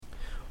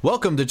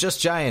Welcome to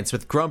Just Giants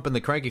with Grump and the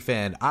Cranky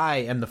Fan. I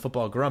am the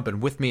Football Grump,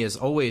 and with me, as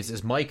always,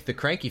 is Mike, the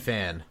Cranky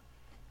Fan.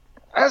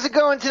 How's it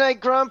going tonight,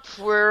 Grump?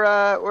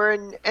 We're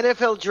in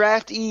NFL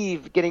Draft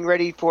Eve, getting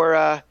ready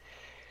for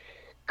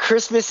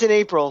Christmas in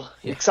April.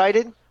 Yeah.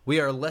 Excited? We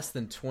are less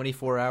than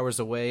 24 hours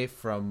away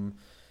from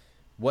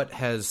what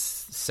has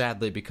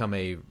sadly become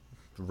a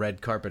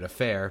red carpet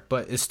affair,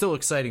 but is still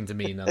exciting to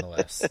me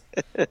nonetheless.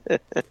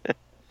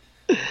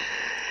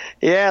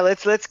 Yeah,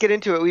 let's get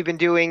into it. We've been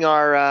doing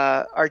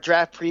our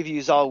draft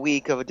previews all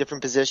week of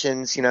different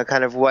positions. You know,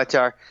 kind of what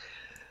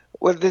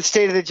the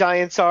state of the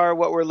Giants are,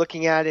 what we're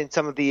looking at, and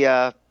some of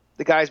the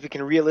guys we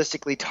can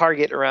realistically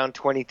target around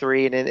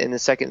 23 and in the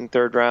second and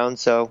third round.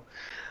 So,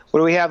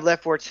 what do we have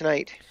left for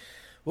tonight?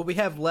 What we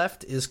have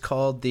left is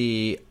called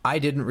the I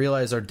didn't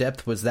realize our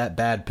depth was that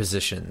bad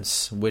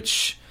positions,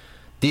 which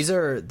these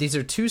are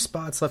two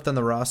spots left on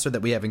the roster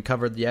that we haven't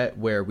covered yet,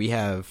 where we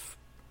have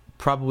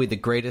probably the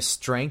greatest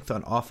strength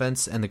on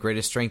offense and the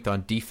greatest strength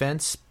on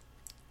defense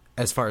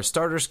as far as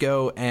starters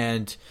go,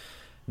 and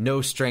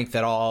no strength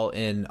at all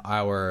in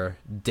our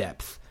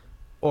depth,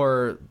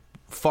 or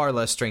far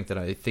less strength than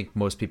I think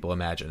most people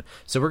imagine.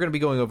 So we're going to be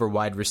going over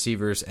wide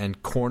receivers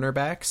and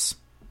cornerbacks.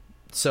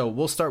 So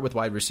we'll start with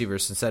wide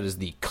receivers since that is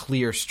the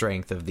clear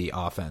strength of the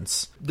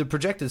offense. The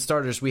projected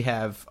starters we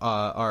have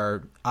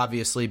are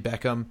obviously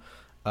Beckham.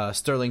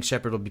 Sterling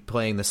Shepard will be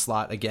playing the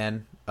slot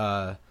again.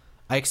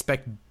 I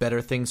expect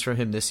better things from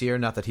him this year.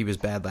 Not that he was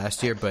bad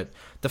last year, but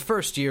the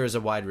first year as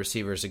a wide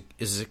receiver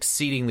is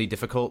exceedingly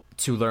difficult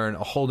to learn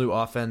a whole new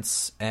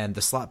offense, and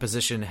the slot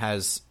position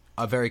has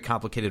a very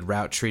complicated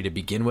route tree to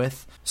begin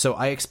with. So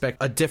I expect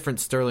a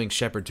different Sterling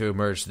Shepard to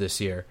emerge this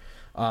year.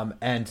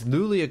 And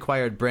newly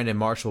acquired Brandon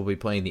Marshall will be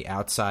playing the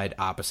outside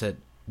opposite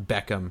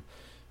Beckham,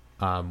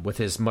 with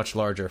his much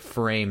larger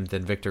frame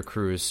than Victor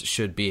Cruz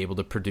should be able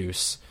to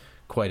produce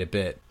quite a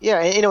bit. Yeah,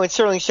 and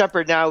Sterling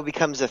Shepard now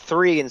becomes a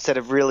 3 instead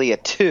of really a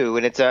 2,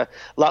 and it's a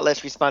lot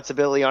less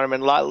responsibility on him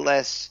and a lot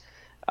less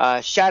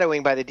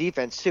shadowing by the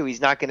defense too.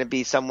 He's not going to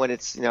be someone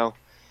there's going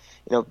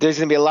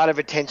to be a lot of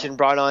attention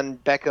brought on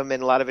Beckham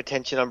and a lot of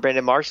attention on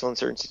Brandon Marshall in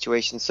certain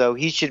situations. So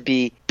he should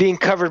be being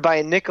covered by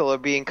a nickel or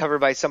being covered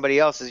by somebody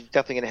else is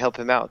definitely going to help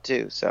him out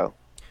too. So.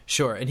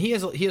 Sure, and he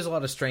has a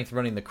lot of strength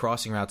running the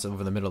crossing routes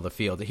over the middle of the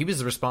field. He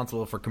was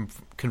responsible for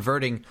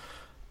converting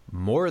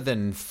more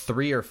than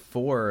 3 or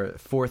 4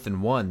 4th and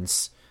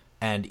 1s,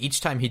 and each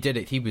time he did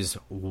it, he was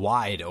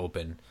wide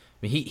open.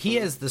 I mean, he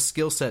has the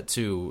skill set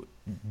to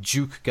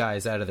juke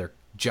guys out of their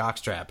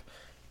jockstrap.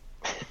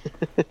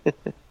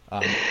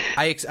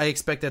 I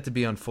expect that to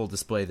be on full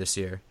display this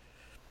year.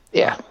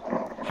 Yeah.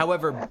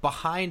 However,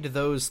 behind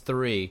those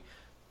 3,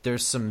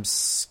 there's some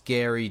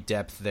scary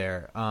depth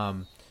there.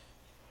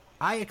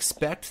 I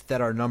expect that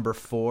our number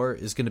 4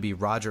 is going to be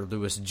Roger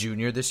Lewis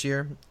Jr. this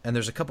year, and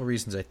there's a couple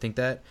reasons I think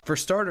that. For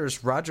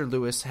starters, Roger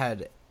Lewis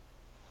had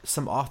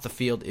some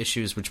off-the-field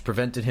issues which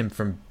prevented him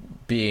from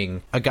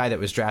being a guy that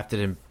was drafted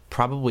in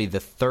probably the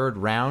 3rd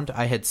round.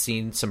 I had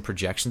seen some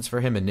projections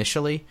for him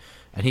initially,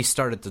 and he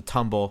started to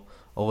tumble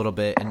a little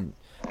bit, and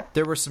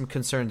there were some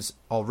concerns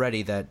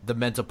already that the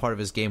mental part of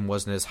his game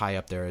wasn't as high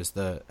up there as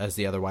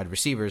the other wide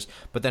receivers,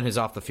 but then his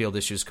off-the-field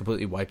issues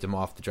completely wiped him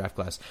off the draft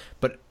class.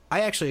 But I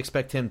actually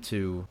expect him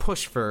to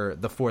push for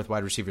the 4th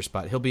wide receiver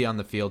spot. He'll be on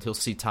the field. He'll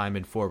see time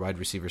in 4 wide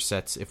receiver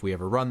sets if we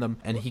ever run them,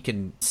 and he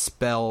can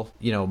spell,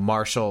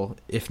 Marshall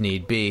if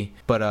need be.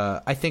 But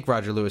I think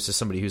Roger Lewis is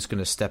somebody who's going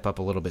to step up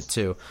a little bit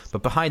too.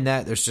 But behind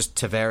that, there's just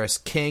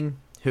Tavares King,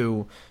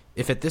 who,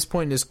 if at this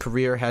point in his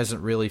career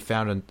hasn't really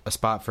found a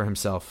spot for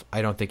himself,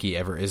 I don't think he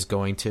ever is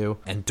going to.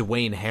 And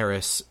Dwayne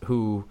Harris,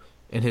 who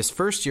in his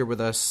first year with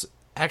us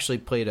actually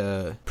played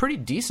a pretty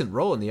decent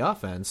role in the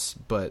offense,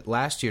 but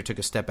last year took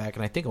a step back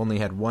and I think only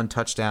had 1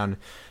 touchdown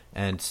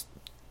and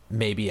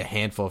maybe a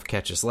handful of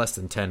catches, less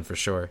than 10 for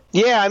sure.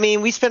 Yeah, I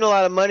mean, we spent a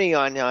lot of money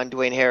on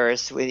Dwayne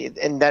Harris.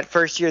 And that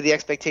first year, the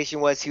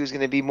expectation was he was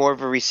going to be more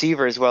of a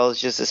receiver as well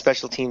as just a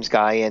special teams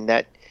guy, and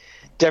that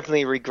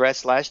definitely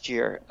regressed last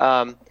year.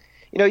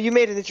 You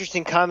made an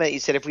interesting comment. You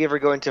said if we ever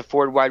go into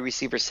 4 wide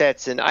receiver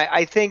sets, and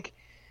I think,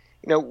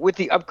 with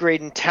the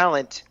upgrade in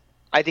talent,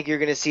 I think you're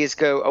going to see us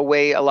go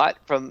away a lot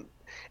from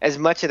as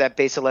much of that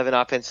base 11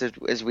 offense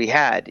as we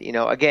had.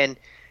 Again,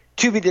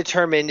 to be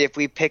determined if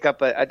we pick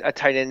up a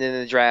tight end in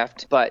the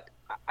draft, but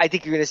I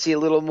think you're going to see a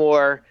little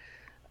more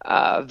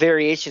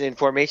variation in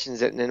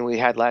formations than we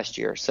had last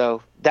year.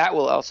 So that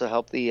will also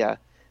help the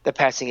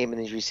passing game in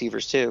these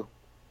receivers too.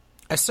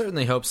 I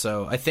certainly hope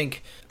so. I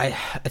think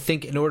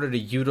in order to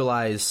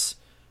utilize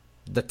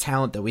the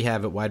talent that we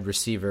have at wide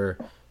receiver,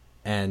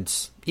 and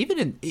even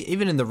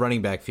in the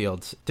running back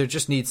field, there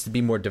just needs to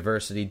be more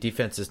diversity.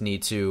 Defenses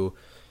need to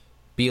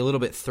be a little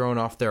bit thrown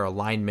off their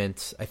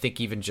alignment. I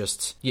think even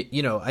just,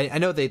 I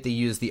know they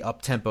use the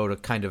up-tempo to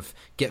kind of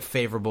get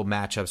favorable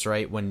matchups,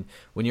 right? When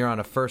you're on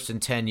a 1st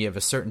and 10, you have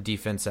a certain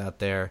defense out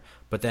there,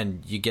 but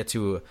then you get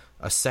to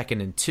a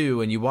 2nd and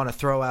 2, and you want to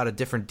throw out a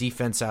different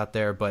defense out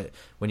there, but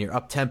when you're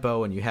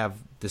up-tempo and you have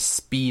the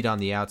speed on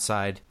the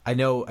outside, I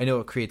know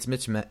it creates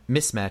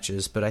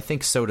mismatches, but I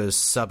think so does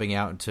subbing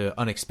out into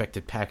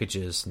unexpected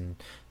packages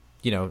and,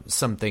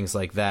 some things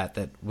like that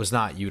was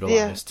not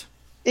utilized.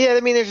 Yeah,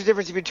 I mean, there's a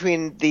difference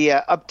between the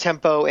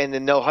up-tempo and the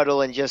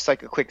no-huddle and just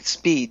like a quick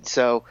speed.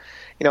 So,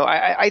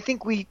 I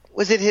think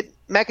hit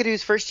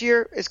McAdoo's first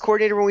year as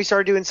coordinator when we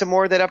started doing some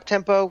more of that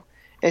up-tempo?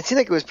 And it seemed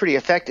like it was pretty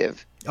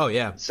effective. Oh,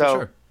 yeah, so, for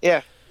sure.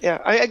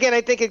 Yeah.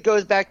 I think it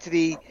goes back to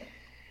the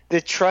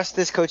trust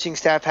this coaching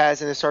staff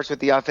has, and it starts with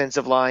the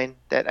offensive line,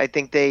 that I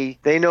think they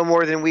know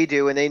more than we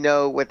do, and they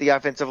know what the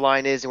offensive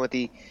line is and what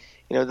the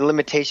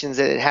limitations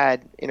that it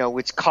had,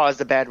 which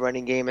caused a bad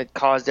running game. It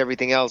caused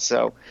everything else.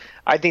 So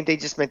I think they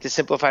just meant to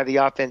simplify the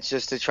offense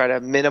just to try to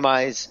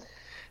minimize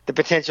the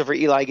potential for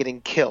Eli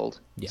getting killed.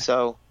 Yeah.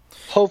 So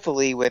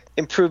hopefully with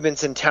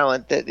improvements in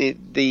talent that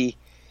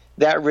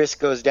that risk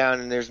goes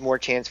down and there's more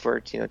chance for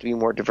it, to be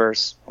more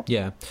diverse.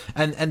 Yeah.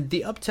 And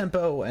the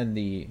up-tempo and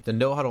the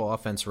no-huddle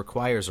offense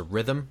requires a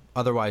rhythm.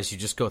 Otherwise, you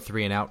just go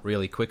 3 and out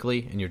really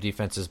quickly and your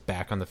defense is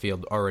back on the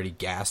field already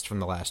gassed from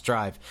the last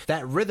drive.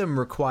 That rhythm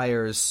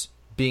requires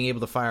being able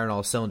to fire on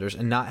all cylinders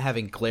and not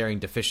having glaring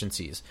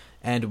deficiencies.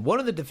 And one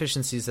of the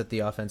deficiencies that the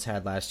offense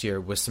had last year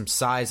was some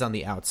size on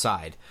the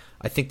outside.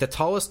 I think the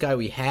tallest guy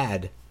we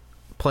had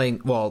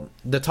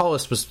the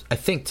tallest was, I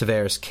think,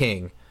 Tavares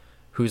King,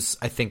 who's,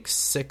 I think,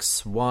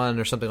 6'1"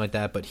 or something like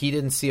that, but he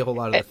didn't see a whole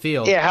lot of the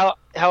field. Yeah,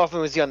 how often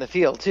was he on the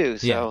field, too?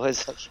 So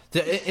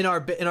yeah. In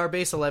our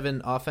base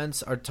 11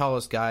 offense, our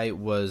tallest guy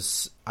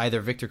was either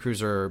Victor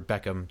Cruz or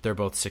Beckham. They're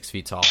both 6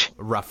 feet tall,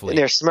 roughly. And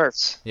they're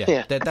Smurfs.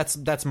 Yeah.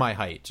 That's my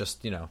height,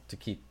 just, to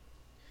keep...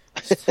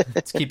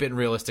 Let's keep it in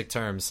realistic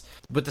terms.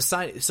 But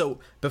so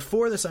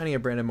before the signing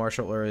of Brandon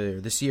Marshall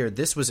earlier this year,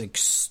 this was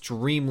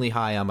extremely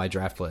high on my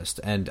draft list.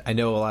 And I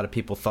know a lot of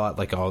people thought,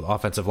 like,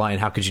 offensive line,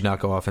 how could you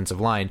not go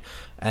offensive line?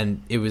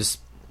 And it was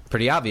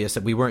pretty obvious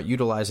that we weren't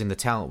utilizing the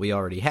talent we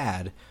already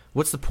had.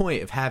 What's the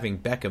point of having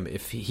Beckham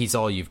if he's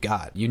all you've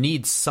got? You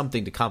need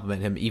something to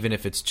complement him, even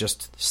if it's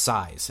just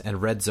size and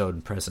red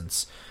zone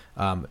presence.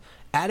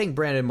 Adding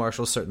Brandon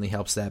Marshall certainly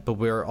helps that, but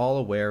we're all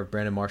aware of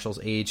Brandon Marshall's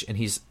age, and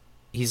he's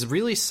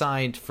really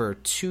signed for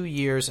 2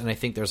 years, and I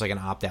think there's like an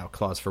opt-out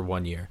clause for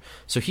 1 year.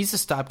 So he's a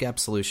stopgap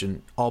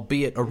solution,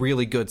 albeit a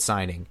really good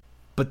signing.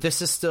 But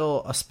this is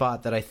still a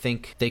spot that I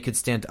think they could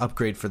stand to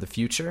upgrade for the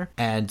future.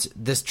 And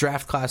this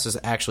draft class is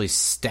actually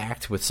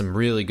stacked with some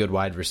really good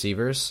wide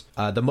receivers.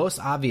 The most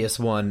obvious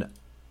one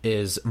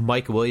is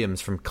Mike Williams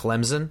from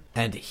Clemson.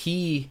 And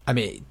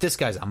this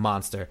guy's a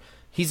monster.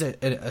 He's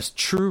a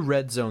true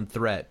red zone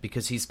threat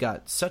because he's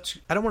got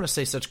I don't want to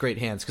say such great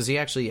hands, because he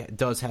actually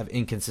does have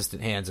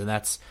inconsistent hands, and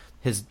that's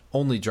his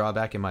only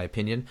drawback in my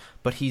opinion.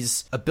 But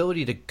his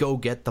ability to go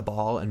get the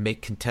ball and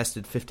make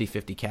contested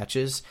 50-50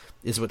 catches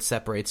is what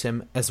separates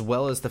him, as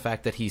well as the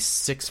fact that he's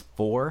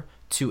 6'4",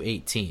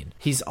 218.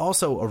 He's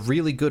also a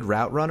really good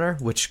route runner,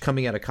 which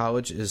coming out of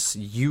college is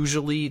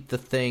usually the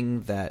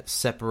thing that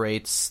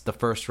separates the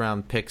first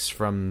round picks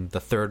from the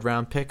third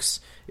round picks,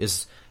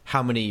 is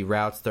how many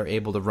routes they're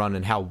able to run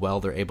and how well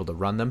they're able to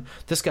run them.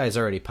 This guy's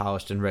already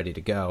polished and ready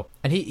to go.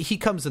 And he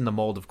comes in the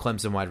mold of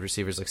Clemson wide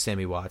receivers like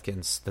Sammy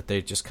Watkins, that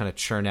they just kind of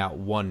churn out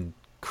one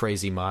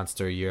crazy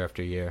monster year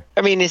after year.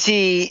 I mean, is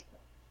he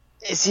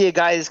a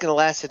guy that's going to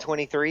last to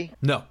 23?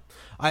 No.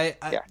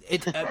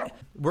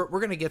 We're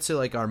going to get to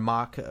like our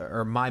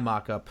my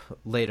mock-up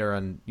later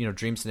on,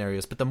 dream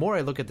scenarios, but the more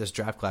I look at this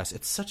draft class,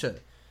 it's such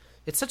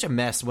a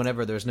mess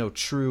whenever there's no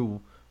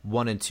true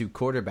 1 and 2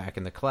 quarterback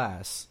in the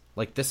class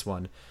like this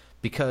one,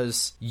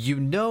 because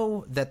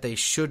that they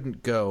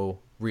shouldn't go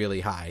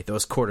really high,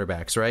 those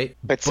quarterbacks, right?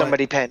 But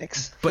somebody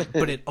panics.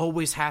 but it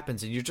always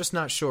happens, and you're just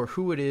not sure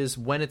who it is,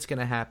 when it's going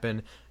to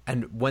happen,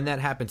 and when that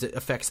happens, it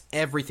affects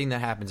everything that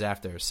happens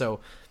after.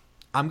 So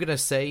I'm going to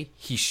say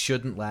he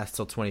shouldn't last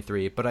till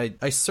 23, but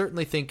I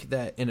certainly think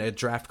that in a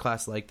draft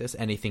class like this,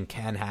 anything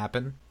can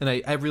happen, and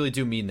I really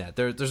do mean that.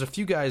 There's a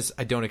few guys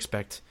I don't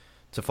expect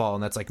to fall,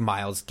 and that's like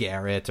Myles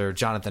Garrett or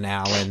Jonathan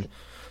Allen.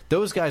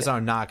 Those guys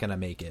are not going to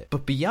make it.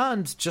 But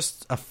beyond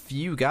just a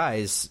few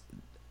guys,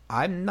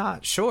 I'm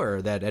not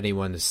sure that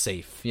anyone is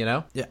safe,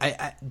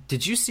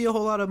 Did you see a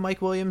whole lot of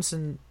Mike Williams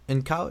in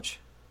college?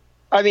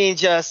 I mean,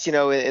 just,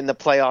 in the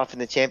playoff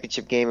and the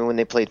championship game and when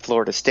they played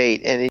Florida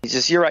State. And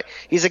you're right.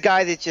 He's a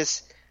guy that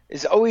just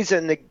is always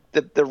in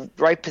the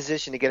right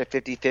position to get a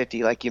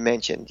 50-50, like you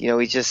mentioned.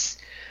 He's just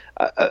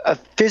a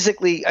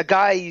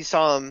guy, you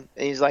saw him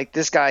and he's like,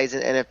 this guy is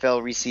an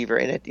NFL receiver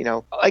in it,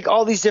 like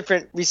all these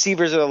different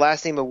receivers are the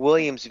last name of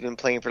Williams who've been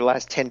playing for the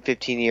last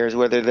 10-15 years,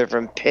 whether they're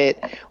from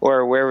Pitt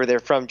or wherever they're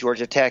from,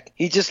 Georgia Tech.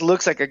 He just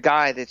looks like a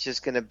guy that's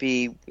just going to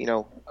be,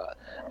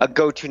 a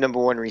go-to number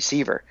one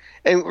receiver,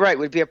 and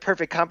would be a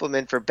perfect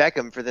complement for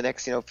Beckham for the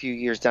next, few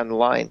years down the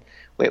line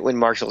when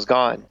Marshall's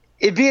gone.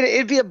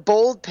 It'd be a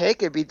bold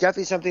pick. It'd be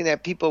definitely something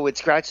that people would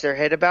scratch their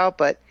head about,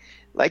 but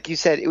like you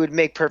said, it would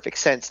make perfect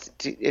sense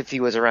if he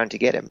was around to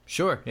get him.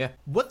 Sure, yeah.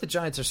 What the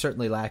Giants are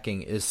certainly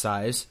lacking is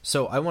size.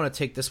 So I want to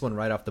take this one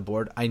right off the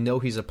board. I know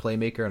he's a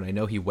playmaker, and I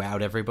know he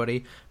wowed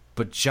everybody.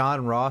 But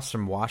John Ross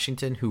from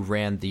Washington, who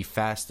ran the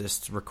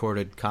fastest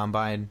recorded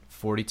combine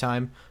 40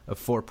 time of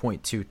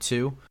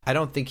 4.22, I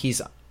don't think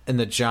he's in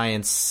the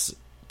Giants'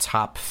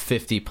 top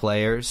 50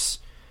 players,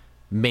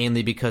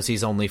 mainly because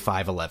he's only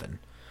 5'11".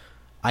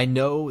 I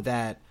know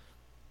that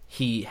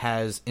he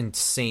has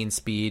insane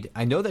speed.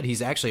 I know that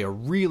he's actually a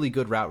really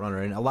good route runner,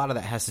 and a lot of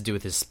that has to do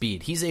with his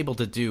speed. He's able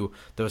to do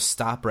those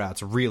stop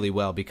routes really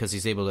well because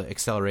he's able to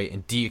accelerate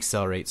and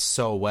deaccelerate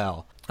so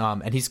well.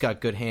 And he's got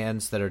good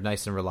hands that are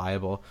nice and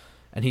reliable,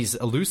 and he's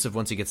elusive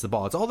once he gets the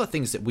ball. It's all the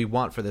things that we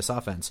want for this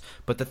offense,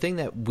 but the thing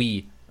that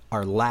we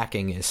are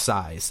lacking is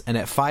size. And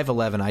at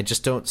 5'11", I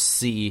just don't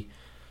see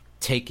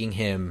taking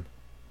him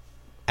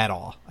at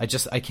all.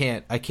 I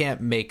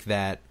can't make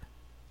that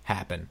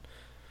happen.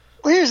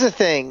 Well, here's the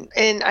thing,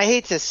 and I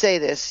hate to say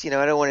this, I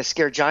don't want to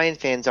scare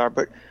Giant fans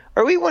but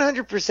are we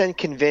 100%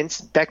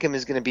 convinced Beckham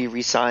is going to be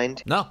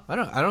re-signed? No, I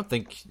don't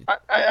think.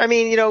 I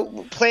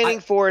mean, planning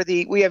for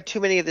we have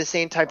too many of the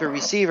same type of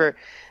receiver.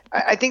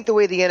 I think the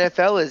way the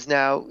NFL is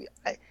now,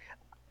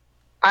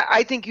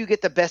 I think you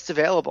get the best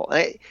available,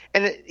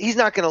 and he's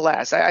not going to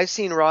last. I've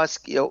seen Ross,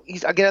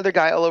 he's another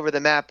guy all over the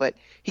map, but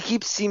he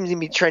seems to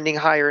be trending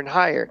higher and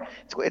higher.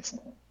 It's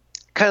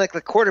kind of like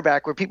the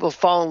quarterback where people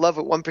fall in love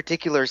with one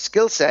particular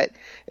skill set.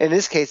 In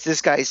this case,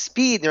 this guy's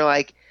speed, and they're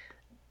like,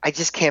 I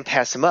just can't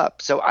pass him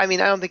up. So, I mean,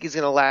 I don't think he's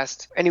going to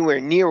last anywhere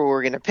near where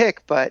we're going to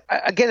pick. But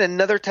again,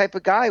 another type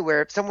of guy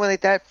where if someone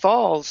like that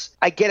falls,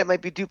 I get it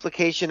might be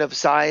duplication of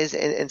size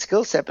and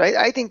skill set, but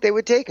I think they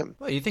would take him.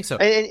 Well, you think so?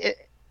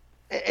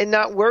 And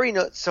not worry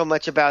so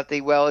much about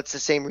it's the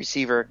same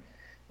receiver.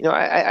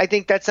 I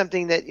think that's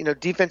something that,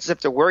 defenses have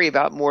to worry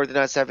about more than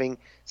us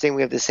saying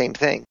we have the same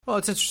thing. Well,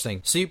 it's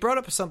interesting. So you brought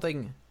up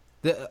something.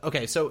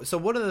 So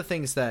one of the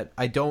things that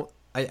I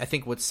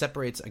think what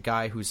separates a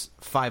guy who's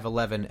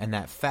 5'11" and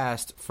that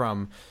fast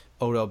from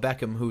Odell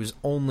Beckham, who's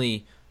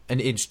only an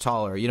inch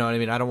taller. You know what I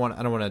mean? I don't want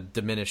to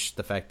diminish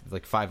the fact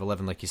that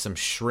 5'11", like he's some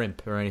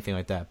shrimp or anything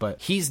like that. But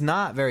he's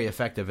not very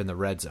effective in the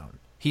red zone.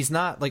 He's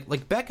not like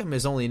Beckham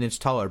is only an inch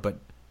taller, but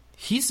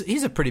he's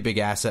a pretty big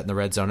asset in the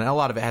red zone, and a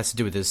lot of it has to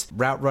do with his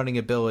route running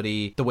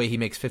ability, the way he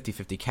makes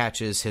 50-50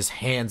 catches. His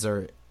hands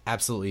are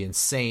absolutely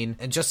insane,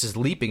 and just his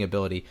leaping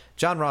ability.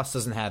 John Ross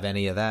doesn't have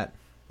any of that.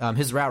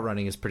 His route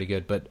running is pretty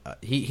good, but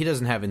he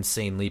doesn't have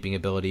insane leaping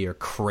ability or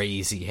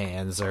crazy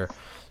hands or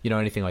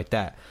anything like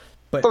that.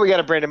 But we got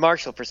a Brandon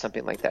Marshall for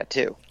something like that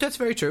too. That's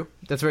very true.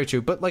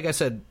 But like I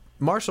said,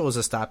 Marshall is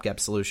a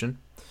stopgap solution.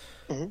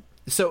 Mm-hmm.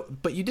 So,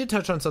 but you did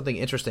touch on something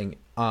interesting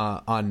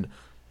on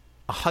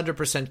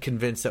 100%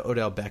 convinced that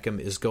Odell Beckham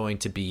is going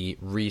to be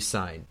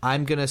re-signed.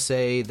 I'm going to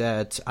say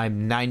that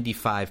I'm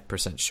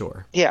 95%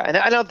 sure. Yeah, and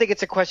I don't think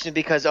it's a question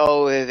because,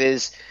 of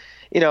his,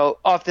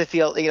 off the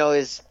field,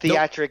 his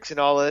theatrics and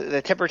all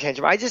the temper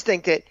tantrum. I just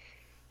think that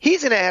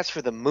he's going to ask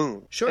for the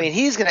moon. Sure. I mean,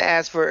 he's going to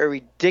ask for a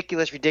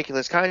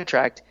ridiculous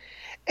contract.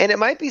 And it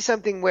might be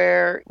something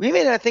where we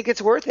may not think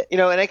it's worth it.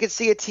 And I could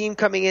see a team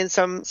coming in,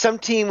 some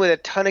team with a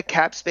ton of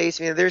cap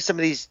space. I mean, there's some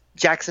of these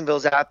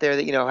Jacksonvilles out there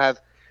that, have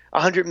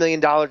 $100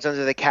 million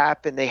under the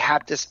cap and they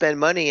have to spend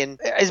money.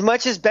 And as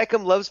much as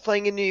Beckham loves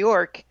playing in New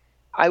York,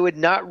 I would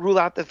not rule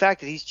out the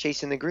fact that he's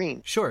chasing the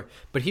green. Sure.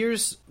 But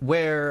here's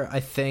where I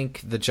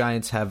think the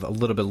Giants have a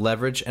little bit of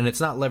leverage. And it's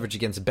not leverage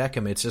against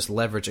Beckham. It's just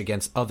leverage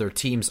against other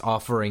teams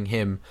offering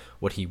him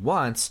what he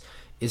wants,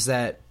 is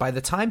that by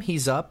the time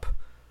he's up,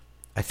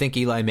 I think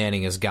Eli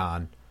Manning is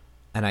gone.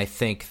 And I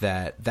think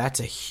that that's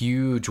a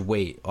huge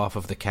weight off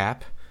of the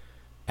cap.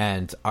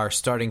 And our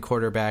starting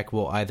quarterback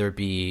will either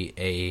be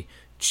a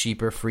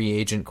cheaper free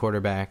agent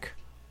quarterback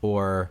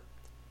or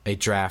a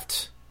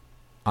draft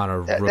on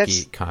a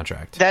rookie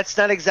contract. That's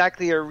not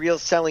exactly a real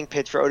selling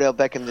pitch for Odell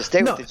Beckham to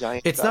stay with the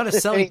Giants. It's not a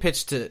selling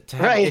pitch to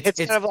have. Right, it's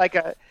kind of like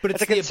a... But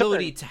it's the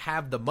ability to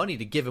have the money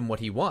to give him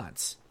what he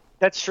wants.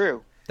 That's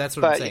true. That's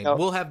what I'm saying.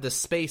 We'll have the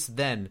space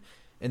then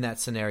in that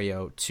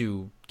scenario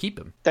to keep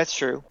him. That's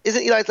true.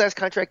 Isn't Eli's last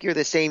contract year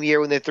the same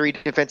year when the 3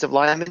 defensive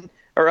linemen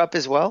are up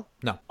as well?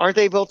 No. Aren't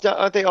they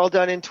all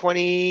done in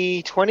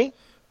 2020?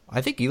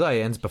 I think Eli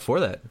ends before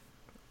that.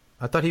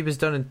 I thought he was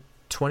done in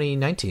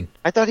 2019.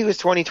 I thought he was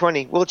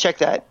 2020. We'll check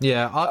that.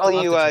 Yeah,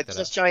 all you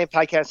Just Giant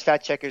podcast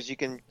fact checkers, you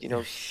can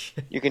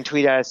you can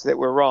tweet at us that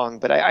we're wrong,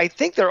 but I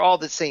think they're all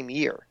the same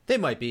year. They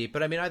might be,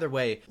 but I mean either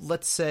way,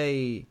 let's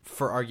say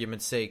for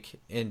argument's sake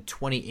in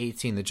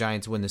 2018 the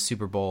Giants win the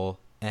Super Bowl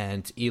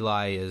and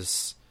Eli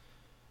is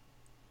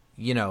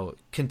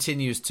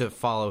continues to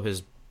follow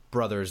his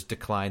brother's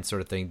decline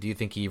sort of thing. Do you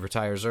think he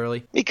retires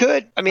early? He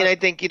could. I mean, I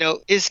think,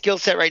 his skill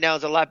set right now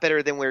is a lot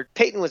better than where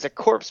Peyton was a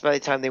corpse by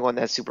the time they won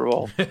that Super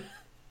Bowl.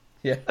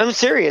 Yeah. I'm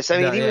serious.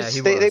 I mean,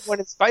 they won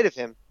in spite of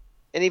him.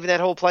 And even that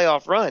whole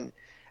playoff run.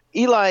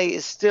 Eli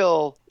is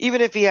still,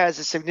 even if he has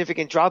a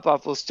significant drop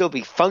off, will still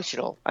be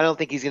functional. I don't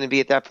think he's going to be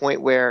at that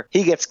point where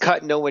he gets cut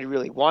and nobody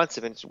really wants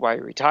him, and it's why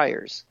he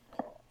retires.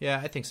 Yeah,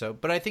 I think so.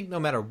 But I think no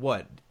matter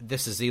what,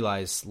 this is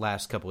Eli's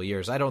last couple of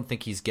years. I don't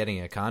think he's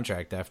getting a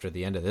contract after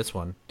the end of this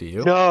one. Do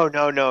you? No.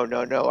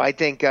 I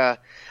think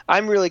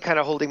I'm really kind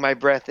of holding my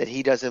breath that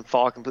he doesn't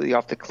fall completely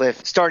off the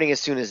cliff starting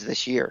as soon as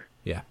this year.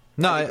 Yeah.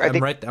 No, I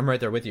think, I'm right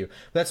there with you.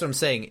 That's what I'm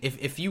saying.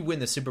 If you win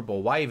the Super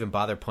Bowl, why even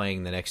bother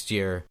playing the next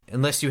year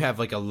unless you have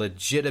like a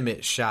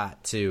legitimate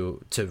shot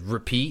to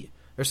repeat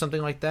or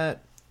something like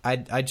that?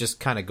 I'd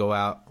just kind of go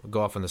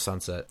off in the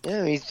sunset.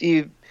 Yeah,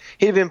 he'd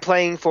been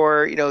playing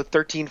for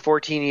 13,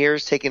 14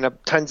 years, taking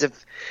up tons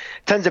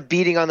of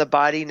beating on the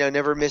body.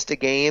 Never missed a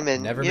game,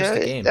 and never missed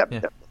a game.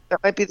 That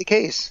might be the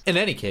case. In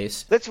any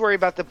case, let's worry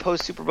about the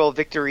post Super Bowl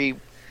victory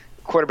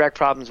quarterback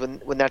problems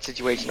when that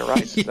situation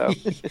arises. So.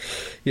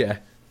 Yeah.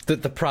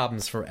 The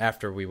problems for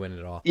after we win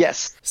it all.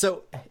 Yes.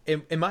 So,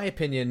 in my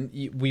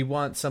opinion, we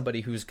want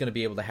somebody who's going to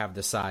be able to have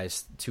the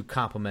size to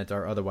complement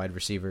our other wide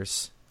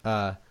receivers.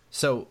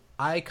 So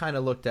I kind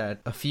of looked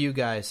at a few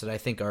guys that I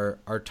think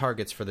are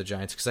targets for the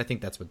Giants because I think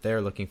that's what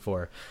they're looking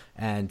for.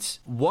 And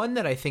one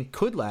that I think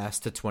could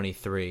last to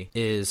 23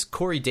 is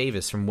Corey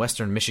Davis from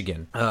Western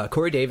Michigan.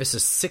 Corey Davis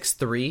is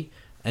 6'3",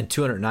 and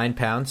 209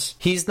 pounds.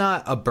 He's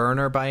not a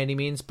burner by any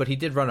means, but he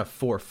did run a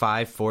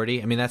 4.5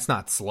 40. I mean, that's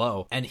not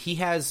slow. And he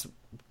has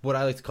what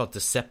I like to call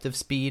deceptive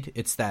speed.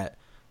 It's that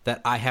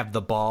I have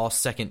the ball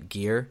second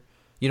gear.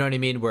 You know what I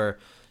mean? Where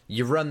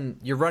you're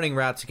running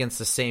routes against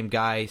the same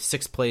guy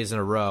 6 plays in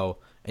a row,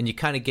 and you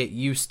kind of get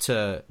used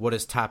to what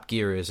his top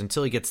gear is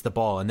until he gets the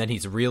ball, and then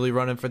he's really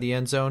running for the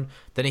end zone.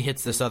 Then he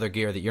hits this other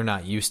gear that you're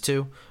not used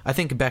to. I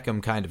think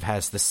Beckham kind of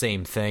has the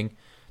same thing.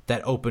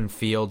 That open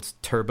field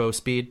turbo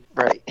speed.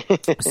 Right.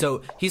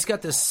 So he's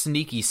got this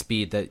sneaky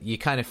speed that you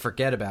kind of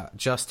forget about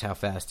just how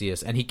fast he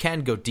is. And he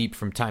can go deep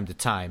from time to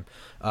time.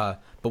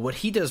 But what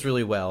he does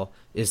really well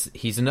is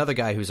he's another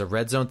guy who's a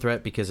red zone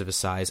threat because of his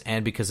size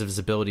and because of his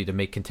ability to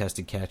make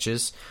contested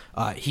catches.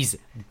 He's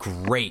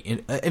great.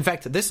 In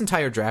fact, this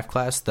entire draft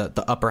class,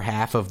 the upper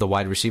half of the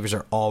wide receivers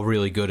are all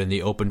really good in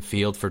the open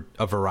field for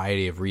a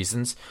variety of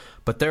reasons.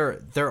 But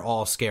they're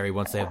all scary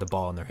once they have the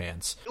ball in their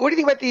hands. What do you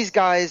think about these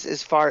guys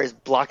as far as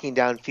blocking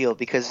downfield?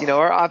 Because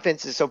our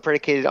offense is so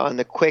predicated on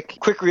the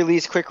quick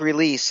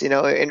release,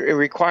 and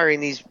requiring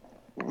these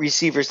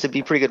receivers to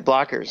be pretty good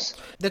blockers.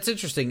 That's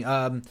interesting.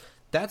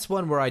 That's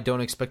one where I don't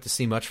expect to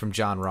see much from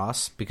John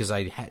Ross because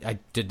I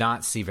did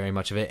not see very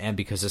much of it, and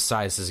because his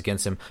size is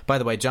against him. By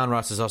the way, John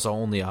Ross is also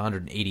only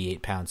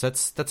 188 pounds.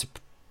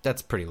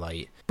 That's pretty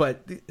light.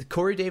 But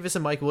Corey Davis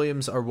and Mike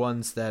Williams are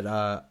ones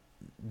that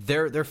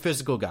they're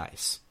physical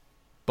guys,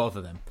 both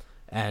of them,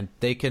 and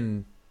they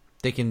can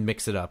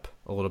mix it up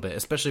a little bit,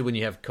 especially when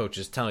you have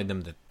coaches telling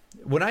them that.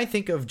 When I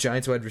think of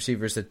Giants wide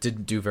receivers that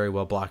didn't do very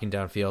well blocking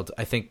downfield,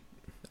 I don't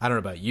know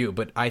about you,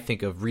 but I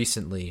think of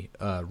recently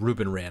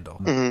Ruben Randall.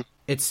 Mm-hmm.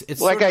 It's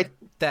well, sort of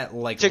that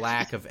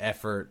lack of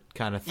effort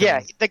kind of thing.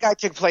 Yeah, the guy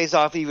took plays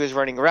off. He was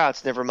running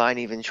routes, never mind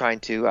even trying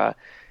to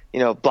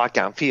block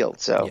downfield.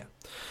 So.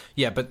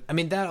 Yeah, but I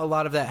mean a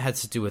lot of that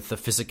has to do with the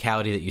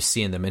physicality that you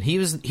see in them, and he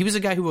was a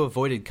guy who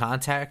avoided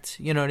contact.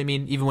 You know what I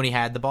mean? Even when he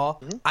had the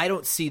ball, mm-hmm. I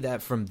don't see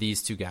that from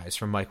these two guys,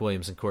 from Mike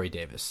Williams and Corey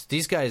Davis.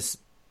 These guys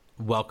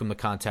welcome the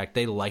contact.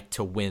 They like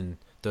to win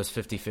those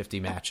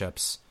 50-50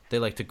 matchups. They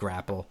like to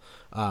grapple.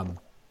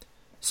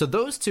 So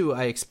those two,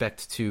 I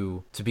expect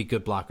to be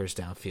good blockers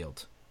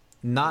downfield.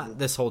 Not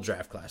this whole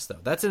draft class, though.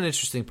 That's an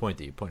interesting point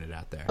that you pointed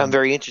out there. I'm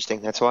very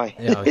interesting. That's why.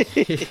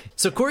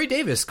 So Corey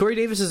Davis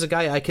is a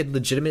guy I could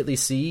legitimately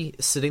see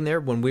sitting there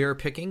when we are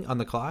picking on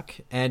the clock,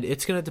 and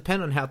it's going to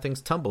depend on how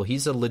things tumble.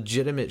 He's a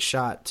legitimate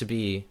shot to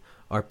be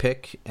our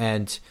pick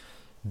and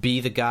be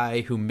the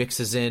guy who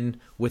mixes in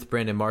with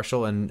Brandon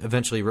Marshall and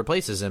eventually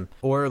replaces him.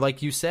 Or,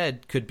 like you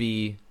said, could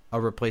be a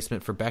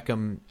replacement for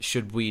Beckham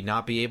should we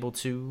not be able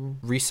to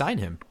re-sign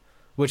him.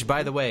 Which,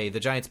 by the way, the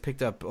Giants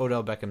picked up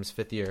Odell Beckham's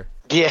 5th year.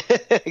 Yeah.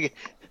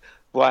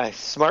 Why?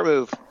 Smart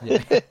move.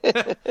 Yeah.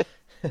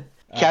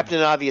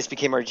 Captain Obvious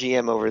became our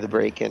GM over the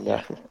break.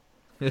 And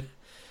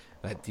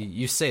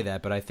you say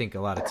that, but I think a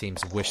lot of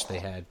teams wish they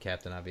had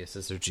Captain Obvious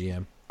as their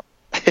GM.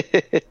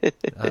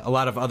 A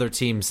lot of other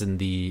teams in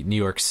the New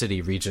York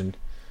City region.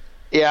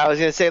 Yeah, I was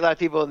going to say a lot of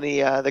people in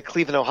the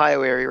Cleveland,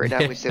 Ohio area right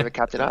now wish they have a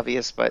Captain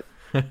Obvious. But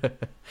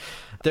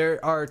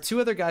there are two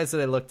other guys that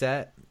I looked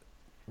at.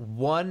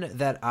 One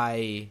that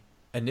I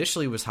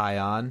initially was high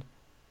on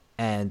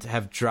and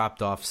have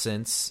dropped off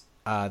since,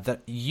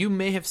 that you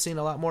may have seen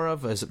a lot more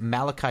of, is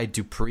Malachi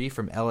Dupree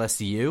from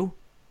LSU.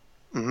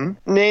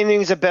 Mm-hmm. Name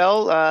rings a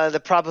bell.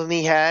 The problem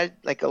he had,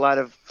 like a lot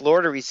of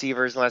Florida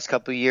receivers in the last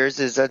couple of years,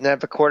 is doesn't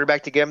have a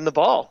quarterback to get him the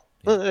ball.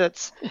 Yeah.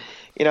 That's,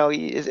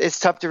 it's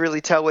tough to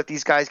really tell what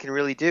these guys can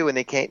really do, and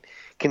they can't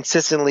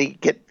consistently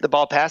get the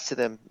ball passed to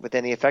them with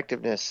any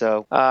effectiveness.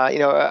 So,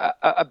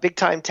 a big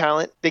time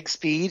talent, big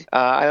speed.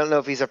 I don't know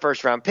if he's a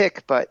first round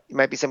pick, but he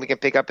might be something we can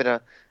pick up in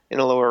a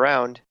lower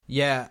round.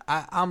 Yeah,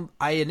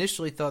 I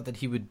initially thought that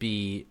he would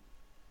be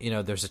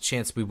there's a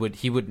chance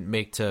he wouldn't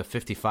make to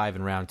 55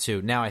 in round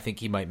 2. Now I think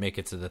he might make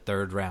it to the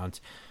third round.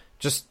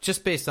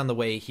 Just based on the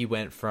way he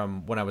went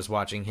from when I was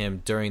watching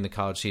him during the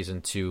college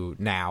season to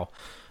now.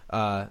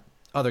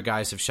 Other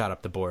guys have shot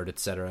up the board,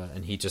 etc.,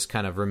 and he just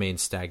kind of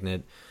remains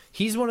stagnant.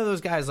 He's one of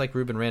those guys like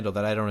Ruben Randall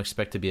that I don't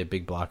expect to be a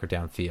big blocker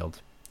downfield.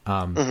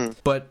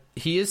 But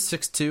he is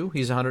 6'2".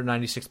 He's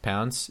 196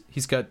 pounds.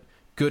 He's got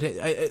good...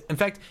 in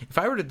fact, if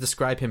I were to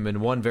describe him in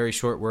one very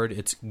short word,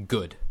 it's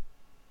good.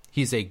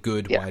 He's a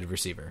good wide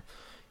receiver.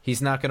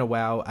 He's not going to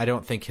wow. I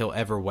don't think he'll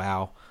ever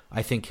wow.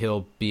 I think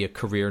he'll be a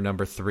career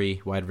number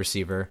 3 wide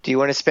receiver. Do you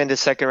want to spend a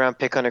second-round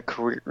pick on a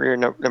career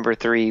number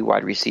 3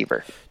 wide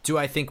receiver? Do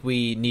I think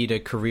we need a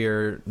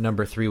career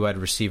number 3 wide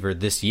receiver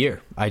this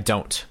year? I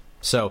don't.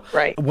 So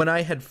when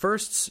I had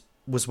first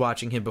was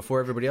watching him before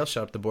everybody else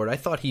shot up the board, I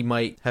thought he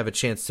might have a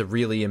chance to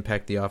really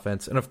impact the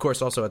offense. And of course,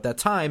 also at that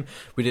time,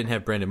 we didn't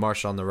have Brandon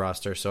Marshall on the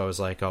roster, so I was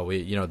like, oh,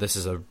 this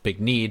is a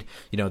big need.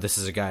 This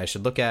is a guy I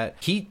should look at.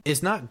 He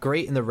is not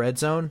great in the red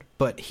zone,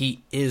 but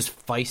he is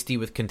feisty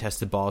with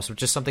contested balls,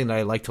 which is something that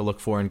I like to look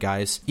for in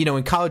guys.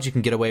 In college, you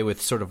can get away with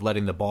sort of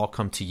letting the ball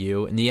come to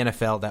you. In the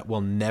NFL, that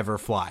will never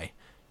fly.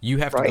 You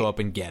have to go up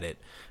and get it.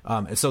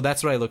 And so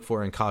that's what I look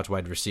for in college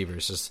wide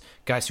receivers, is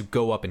guys who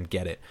go up and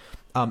get it.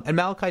 And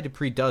Malachi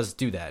Dupree does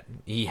do that.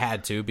 He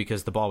had to,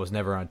 because the ball was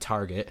never on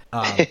target.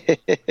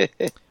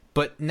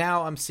 But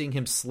now I'm seeing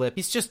him slip.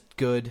 He's just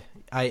good.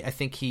 I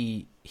think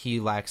he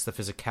lacks the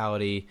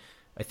physicality.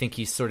 I think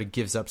he sort of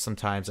gives up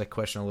sometimes. I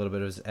question a little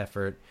bit of his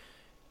effort.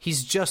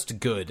 He's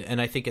just good,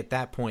 and I think at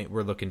that point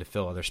we're looking to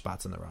fill other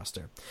spots on the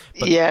roster.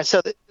 But,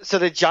 so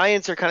the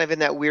Giants are kind of in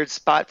that weird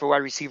spot for wide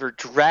receiver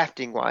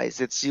drafting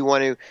wise. It's you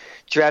want to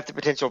draft a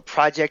potential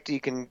project you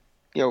can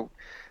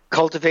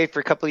cultivate for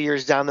a couple of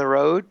years down the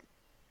road,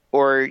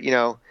 or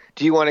do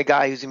you want a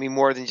guy who's going to be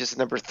more than just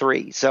number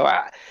 3? So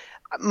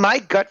my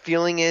gut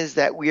feeling is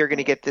that we are going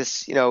to get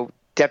this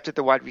depth at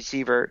the wide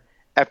receiver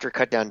after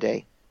cut down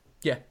day.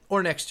 Yeah,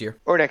 or next year.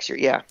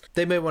 Yeah.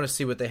 They may want to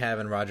see what they have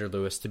in Roger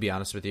Lewis, to be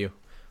honest with you.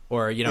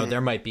 Or,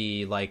 there might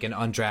be like an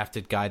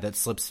undrafted guy that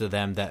slips to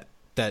them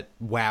that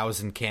wows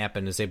in camp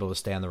and is able to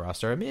stay on the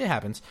roster. I mean, it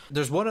happens.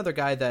 There's one other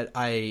guy that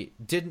I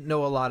didn't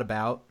know a lot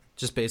about,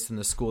 just based on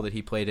the school that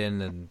he played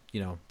in and,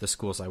 the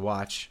schools I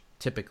watch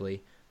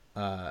typically,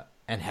 and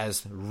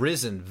has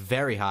risen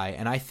very high.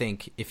 And I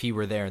think if he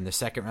were there in the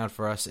second round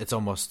for us, it's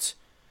almost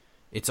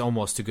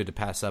too good to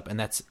pass up. And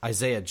that's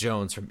Isaiah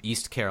Jones from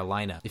East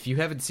Carolina. If you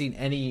haven't seen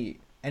any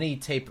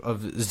tape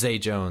of Zay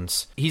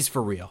Jones, he's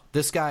for real.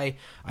 This guy,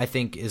 I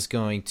think, is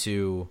going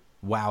to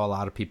wow a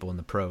lot of people in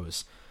the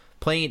pros.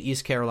 Playing at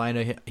East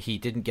Carolina, he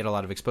didn't get a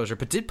lot of exposure,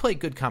 but did play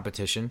good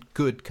competition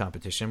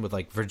with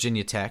like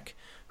Virginia Tech,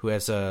 who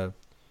has a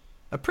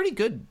pretty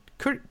good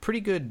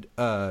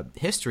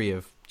history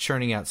of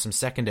churning out some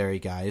secondary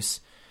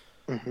guys.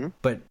 Mm-hmm.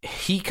 But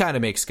he kind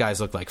of makes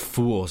guys look like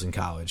fools in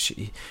college.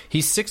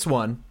 He's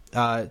 6'1",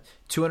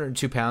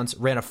 202 pounds,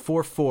 ran a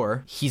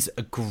 4.4. He's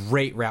a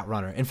great route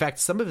runner. In fact,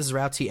 some of his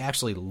routes, he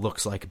actually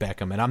looks like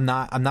Beckham, and I'm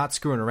not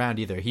screwing around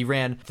either. He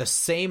ran the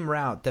same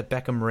route that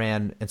Beckham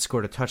ran and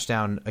scored a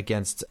touchdown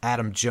against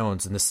Adam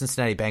Jones in the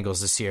Cincinnati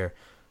Bengals this year.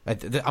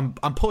 I'm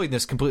pulling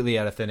this completely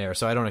out of thin air,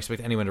 so I don't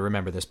expect anyone to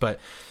remember this, but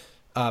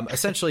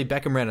essentially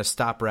Beckham ran a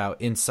stop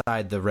route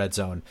inside the red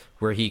zone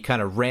where he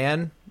kind of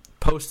ran,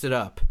 posted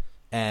up,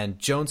 and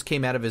Jones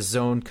came out of his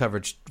zone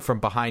coverage from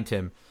behind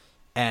him.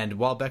 And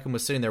while Beckham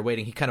was sitting there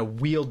waiting, he kind of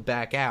wheeled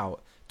back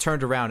out,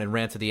 turned around, and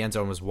ran to the end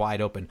zone and was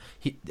wide open.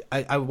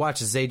 I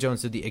watched Zay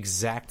Jones do the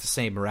exact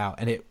same route,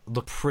 and it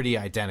looked pretty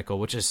identical,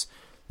 which is,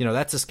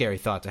 that's a scary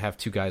thought to have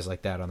two guys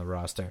like that on the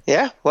roster.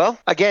 Yeah, well,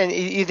 again,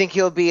 you think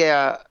he'll be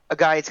a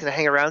guy that's going to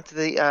hang around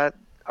to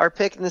our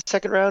pick in the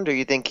second round, or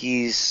you think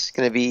he's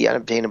going to be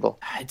unobtainable?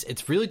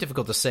 It's really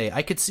difficult to say.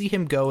 I could see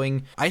him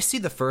going. I see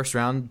the first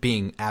round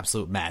being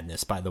absolute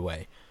madness, by the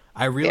way.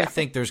 I really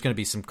think there's going to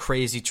be some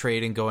crazy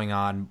trading going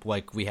on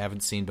like we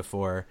haven't seen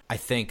before. I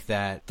think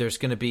that there's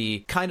going to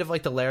be kind of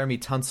like the Laramie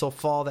Tunsil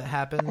fall that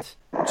happened.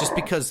 Just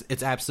because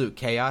it's absolute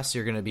chaos,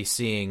 you're going to be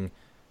seeing,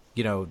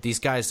 these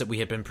guys that we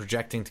had been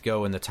projecting to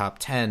go in the top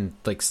 10,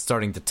 like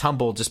starting to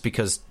tumble just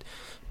because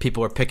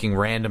people are picking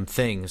random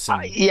things.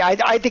 I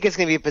think it's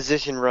going to be a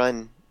position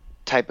run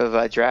type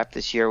of draft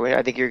this year.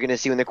 I think you're going to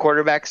see when the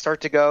quarterbacks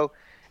start to go,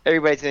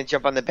 everybody's going to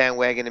jump on the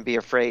bandwagon and be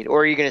afraid.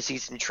 Or you're going to see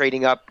some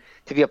trading up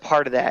to be a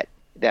part of that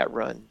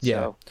run. Yeah,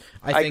 so,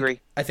 I agree.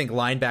 I think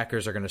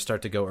linebackers are going to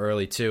start to go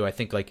early too. I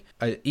think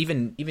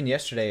even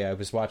yesterday I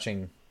was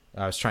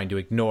trying to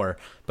ignore,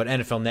 but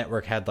NFL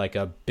Network had like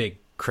a big,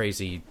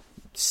 crazy,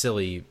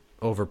 silly,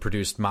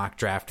 overproduced mock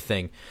draft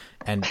thing,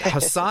 and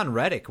Hassan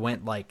Reddick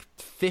went like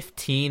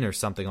 15 or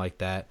something like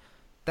that.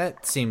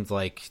 That seemed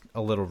like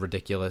a little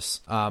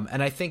ridiculous.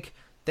 And I think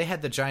they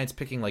had the Giants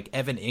picking like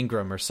Evan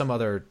Ingram or some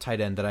other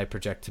tight end that I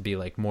project to be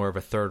like more of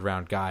a third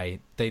round guy.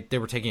 They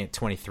were taking it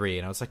 23,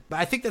 and I was like,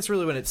 I think that's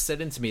really when it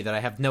set into me that I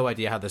have no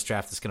idea how this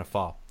draft is going to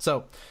fall.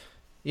 So,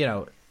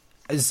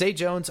 Zay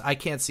Jones, I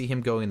can't see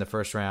him going in the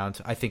first round.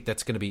 I think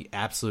that's going to be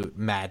absolute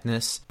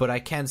madness, but I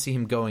can see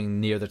him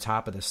going near the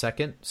top of the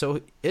second.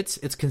 So it's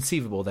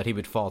conceivable that he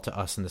would fall to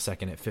us in the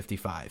second at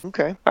 55.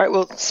 Okay. All right.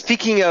 Well,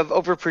 speaking of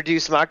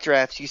overproduced mock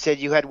drafts, you said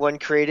you had one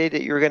created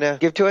that you were going to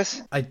give to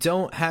us? I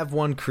don't have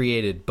one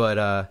created, but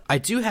I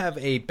do have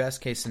a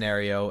best case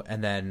scenario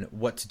and then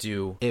what to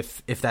do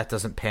if that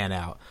doesn't pan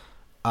out.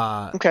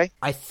 Okay.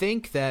 I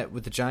think that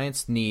with the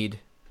Giants' need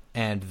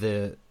and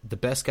the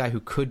best guy who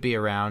could be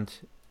around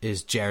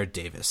is Jared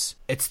Davis.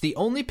 It's the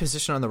only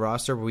position on the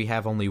roster where we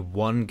have only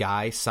one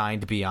guy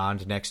signed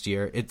beyond next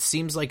year. It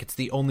seems like it's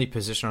the only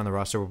position on the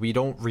roster where we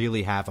don't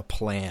really have a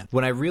plan.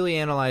 When I really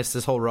analyze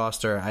this whole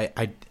roster,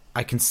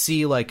 I can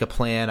see like a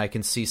plan. I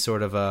can see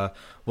sort of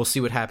we'll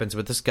see what happens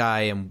with this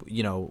guy, and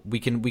we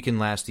can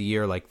last a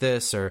year like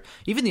this, or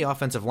even the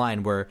offensive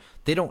line where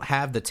they don't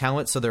have the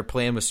talent, so their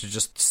plan was to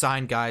just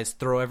sign guys,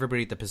 throw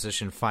everybody at the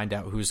position, find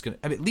out who's going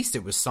to. I mean, at least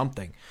it was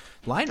something.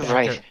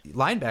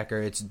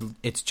 Linebacker,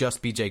 it's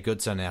just B.J.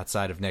 Goodson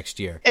outside of next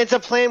year. It's a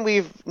plan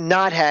we've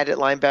not had at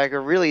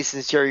linebacker really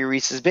since Jerry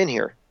Reese has been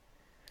here.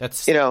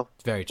 That's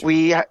very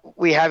true.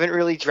 We haven't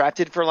really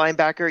drafted for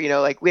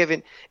linebacker. Like we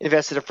haven't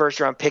invested a first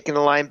round pick in the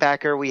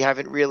linebacker. We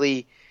haven't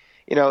really,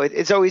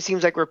 it always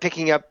seems like we're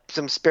picking up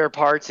some spare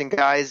parts and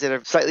guys that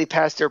are slightly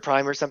past their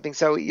prime or something.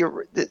 So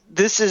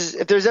this is,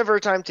 if there's ever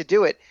a time to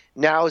do it,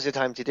 now is the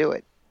time to do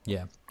it.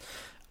 Yeah.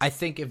 I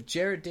think if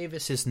Jared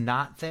Davis is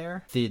not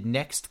there, the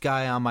next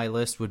guy on my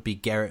list would be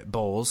Garrett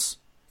Bowles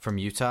from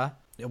Utah.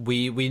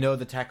 We know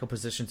the tackle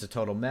position's a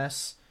total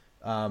mess.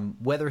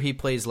 Whether he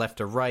plays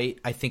left or right,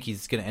 I think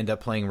he's going to end up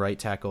playing right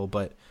tackle,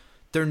 but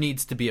there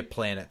needs to be a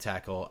plan at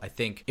tackle. I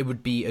think it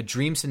would be a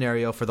dream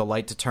scenario for the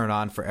light to turn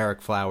on for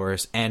Eric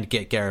Flowers and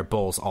get Garrett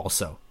Bowles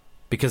also,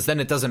 because then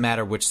it doesn't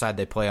matter which side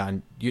they play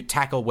on. Your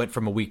tackle went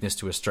from a weakness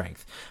to a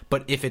strength.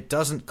 But if it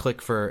doesn't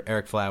click for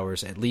Eric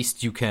Flowers, at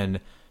least you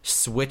can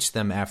switch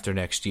them after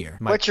next year.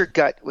 What's your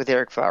gut with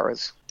Eric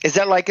Flowers? Is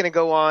that like going to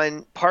go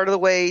on part of the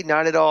way,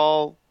 not at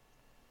all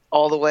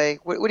the way?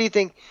 What do you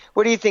think?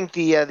 What do you think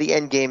the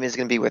end game is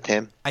going to be with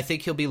him? I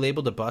think he'll be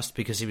labeled a bust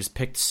because he was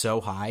picked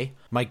so high.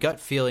 My gut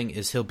feeling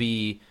is he'll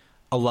be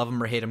a love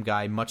him or hate him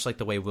guy, much like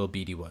the way Will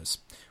Beatty was.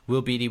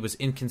 Will Beatty was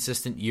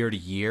inconsistent year to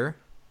year,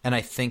 and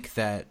I think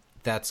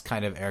that's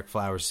kind of Eric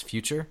Flowers'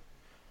 future.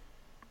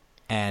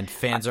 And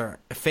fans are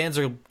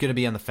going to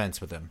be on the fence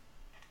with him.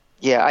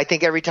 Yeah, I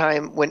think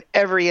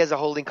whenever he has a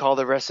holding call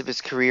the rest of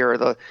his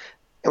career,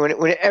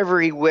 whenever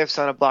he whiffs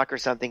on a block or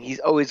something, he's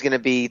always going to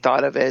be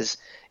thought of as,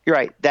 you're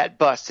right, that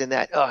bust and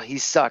that, he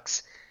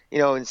sucks,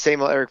 and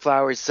same old Eric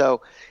Flowers.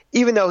 So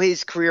even though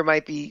his career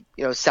might be,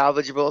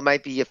 salvageable, it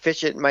might be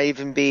efficient, it might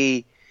even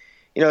be,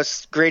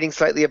 grading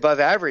slightly above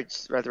average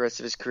throughout the rest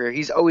of his career,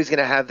 he's always going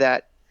to have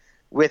that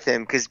with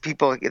him because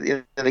people,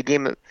 the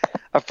game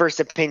of first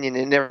opinion,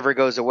 it never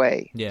goes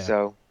away. Yeah.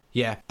 So.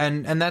 Yeah,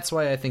 and that's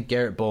why I think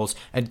Garrett Bowles,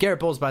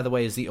 by the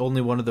way, is the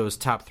only one of those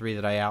top three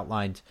that I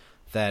outlined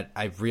that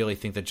I really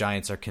think the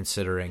Giants are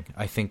considering.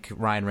 I think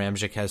Ryan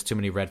Ramczyk has too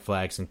many red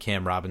flags, and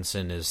Cam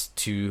Robinson is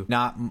too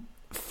not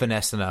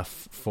finesse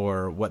enough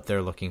for what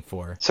they're looking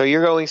for. So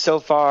you're going so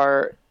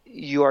far,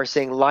 you are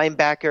saying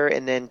linebacker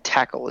and then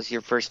tackle is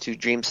your first two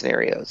dream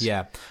scenarios.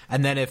 Yeah,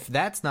 and then if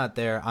that's not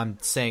there, I'm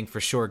saying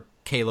for sure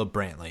Caleb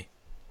Brantley.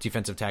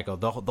 Defensive tackle.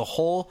 The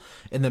hole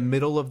in the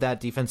middle of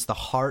that defense, the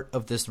heart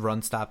of this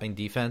run-stopping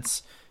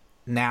defense,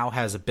 now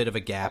has a bit of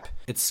a gap.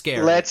 It's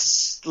scary.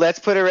 Let's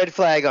put a red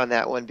flag on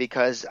that one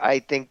because I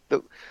think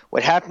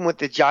what happened with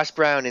the Josh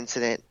Brown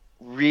incident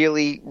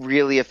really,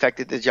 really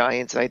affected the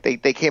Giants, and I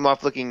think they came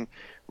off looking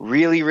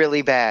really,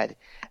 really bad.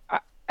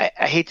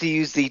 I hate to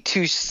use the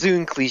too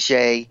soon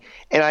cliche,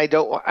 and I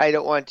don't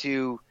want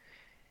to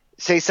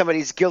say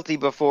somebody's guilty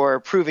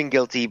before proving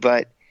guilty,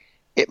 but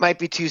it might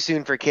be too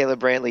soon for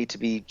Caleb Brantley to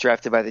be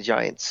drafted by the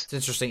Giants. It's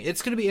interesting.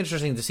 It's going to be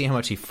interesting to see how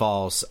much he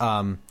falls.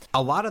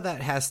 A lot of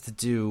that has to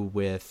do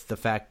with the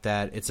fact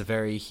that it's a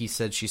very he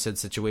said, she said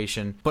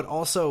situation. But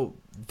also,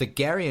 the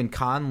Gareon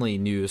Conley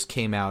news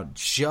came out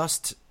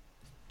just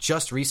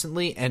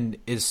recently and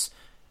is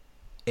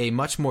a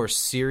much more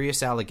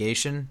serious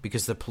allegation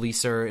because the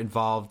police are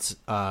involved.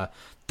 The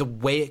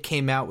way it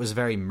came out was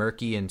very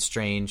murky and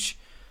strange.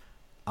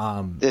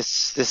 This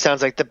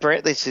sounds like the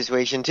Brantley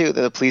situation too.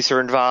 The police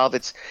are involved.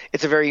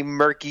 It's a very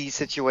murky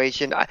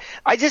situation.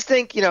 I just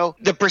think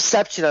the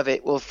perception of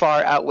it will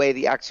far outweigh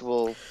the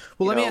actual.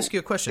 Well, let me ask you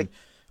a question.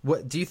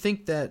 What do you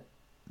think that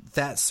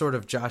sort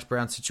of Josh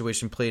Brown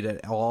situation played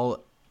at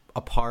all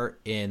a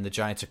part in the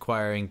Giants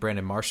acquiring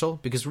Brandon Marshall?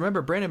 Because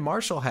remember, Brandon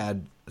Marshall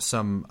had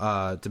some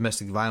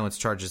domestic violence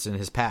charges in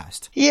his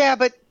past. Yeah,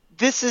 but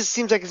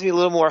seems like it's going to be a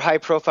little more high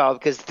profile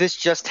because this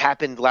just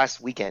happened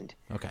last weekend.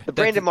 Okay. The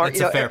Brandon That's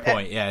a fair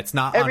point. Yeah, it's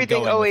not ongoing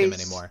with him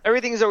anymore.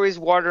 Everything is always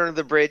water under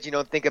the bridge. You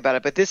don't think about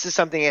it. But this is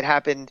something that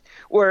happened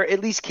or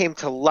at least came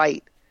to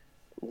light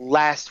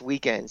last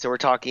weekend. So we're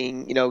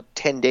talking,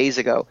 10 days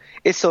ago.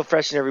 It's still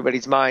fresh in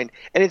everybody's mind.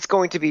 And it's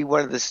going to be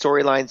one of the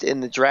storylines in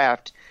the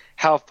draft.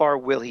 How far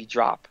will he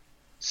drop?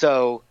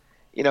 So,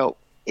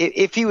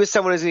 if he was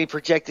someone who's going to be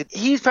projected,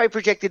 he's probably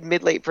projected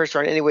mid-late first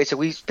round anyway, so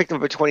we picked him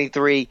up at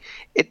 23.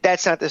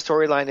 That's not the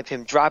storyline of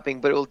him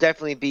dropping, but it will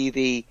definitely be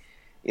the,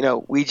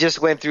 we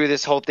just went through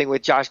this whole thing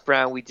with Josh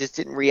Brown. We just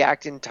didn't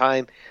react in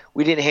time.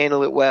 We didn't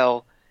handle it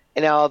well.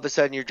 And now all of a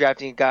sudden you're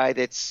drafting a guy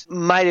that's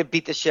might have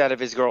beat the shit out of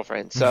his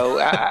girlfriend. So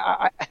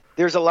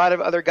there's a lot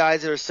of other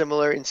guys that are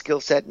similar in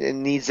skill set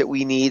and needs that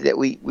we need that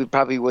we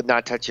probably would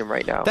not touch him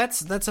right now.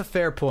 That's a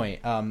fair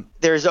point.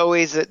 There's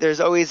always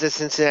a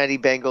Cincinnati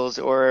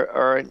Bengals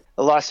or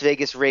a Las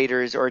Vegas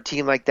Raiders or a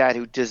team like that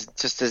who just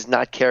does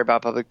not care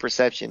about public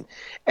perception,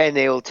 and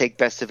they will take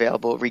best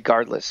available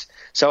regardless.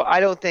 So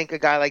I don't think a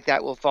guy like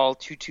that will fall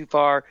too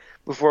far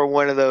before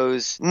one of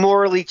those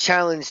morally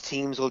challenged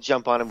teams will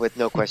jump on him with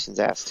no questions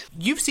asked.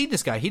 You've seen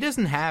this guy. He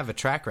doesn't have a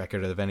track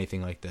record of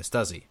anything like this,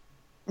 does he?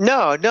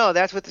 No,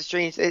 that's what the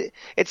strange.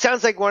 It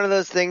sounds like one of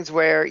those things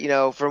where,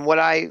 from what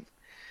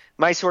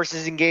my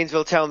sources in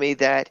Gainesville tell me,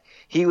 that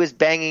he was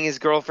banging his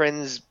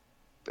girlfriend's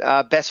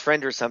best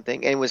friend or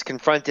something and was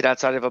confronted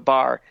outside of a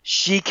bar.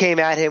 She came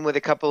at him with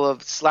a couple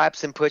of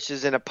slaps and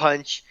pushes and a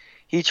punch.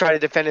 He tried to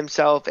defend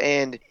himself,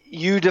 and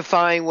you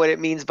define what it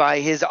means by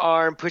his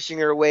arm pushing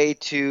her away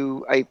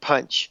to a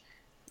punch.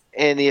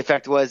 And the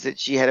effect was that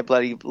she had a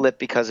bloody lip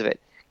because of it.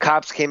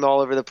 Cops came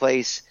all over the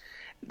place.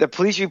 The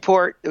police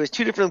report, there was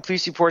 2 different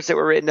police reports that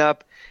were written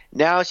up.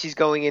 Now she's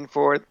going in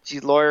for it.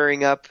 She's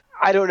lawyering up.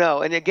 I don't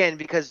know. And again,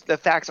 because the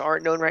facts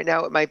aren't known right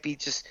now, it might be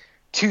just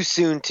too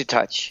soon to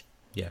touch.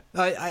 Yeah,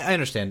 I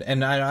understand.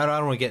 And I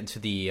don't want to get into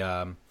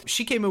the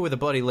she came in with a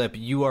bloody lip.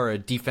 You are a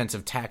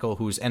defensive tackle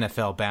who's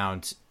NFL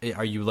bound.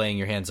 Are you laying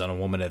your hands on a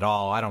woman at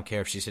all? I don't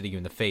care if she's hitting you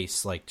in the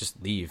face. Like,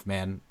 just leave,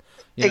 man.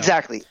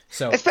 Exactly.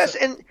 So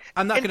especially, and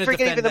I'm not going to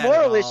defend even the that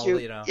moral at all,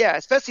 issue. Yeah,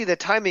 especially the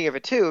timing of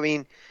it too. I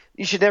mean,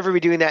 you should never be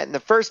doing that in the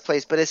first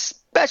place, but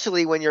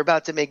especially when you're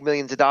about to make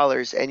millions of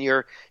dollars and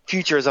your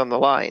future is on the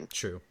line.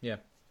 True. Yeah.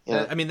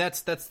 I mean,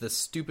 that's the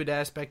stupid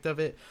aspect of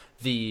it.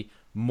 The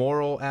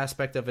moral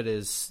aspect of it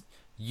is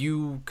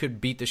you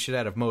could beat the shit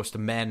out of most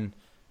men.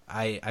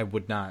 I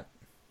would not.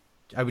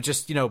 I would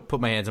just, put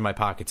my hands in my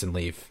pockets and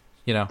leave,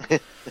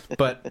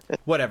 But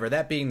whatever.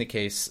 That being the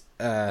case,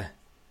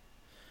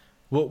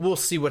 we'll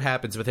see what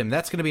happens with him.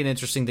 That's going to be an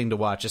interesting thing to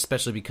watch,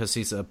 especially because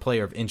he's a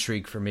player of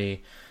intrigue for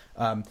me.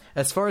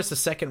 As far as the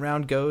second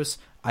round goes,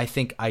 I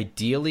think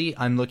ideally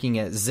I'm looking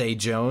at Zay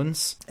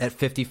Jones at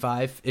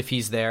 55. If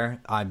he's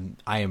there, I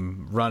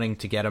am running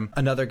to get him.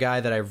 Another guy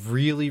that I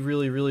really,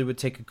 really, really would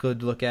take a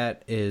good look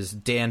at is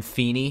Dan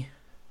Feeney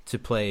to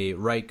play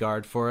right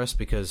guard for us,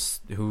 because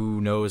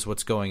who knows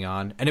what's going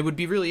on. And it would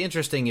be really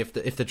interesting if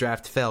the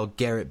draft fell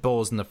Garrett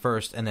Bowles in the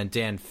first and then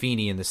Dan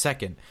Feeney in the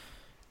second.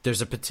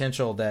 There's a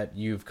potential that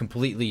you've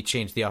completely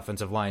changed the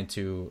offensive line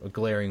to a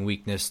glaring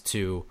weakness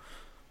to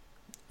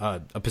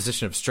a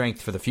position of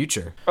strength for the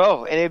future.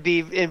 Oh, and it'd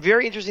be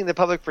very interesting, the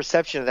public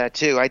perception of that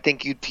too. I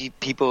think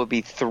people would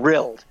be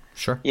thrilled.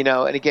 Sure.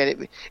 And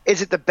again,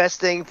 is it the best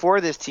thing for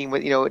this team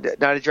with,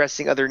 not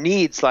addressing other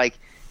needs like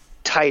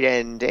tight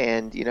end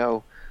and,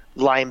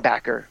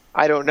 linebacker?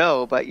 I don't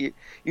know, but you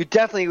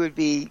definitely would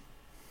be,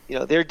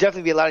 there'd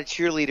definitely be a lot of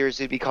cheerleaders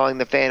who'd be calling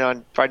the fan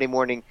on Friday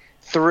morning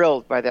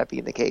thrilled by that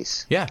being the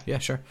case. Yeah,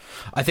 sure.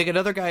 I think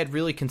another guy I'd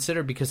really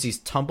consider, because he's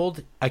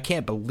tumbled. I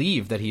can't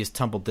believe that he's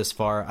tumbled this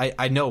far.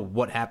 I know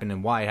what happened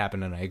and why it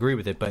happened, and I agree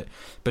with it, but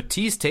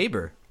Teez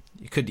Tabor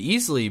could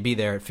easily be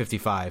there at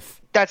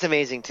 55. That's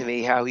amazing to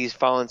me how he's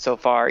fallen so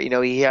far.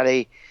 He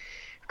had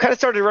kind of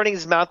started running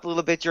his mouth a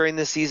little bit during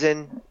the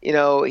season.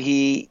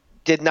 He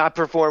did not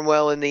perform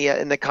well in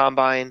the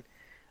combine,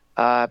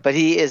 but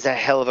he is a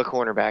hell of a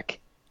cornerback.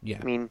 Yeah.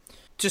 I mean,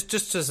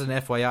 Just as an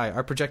FYI,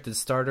 our projected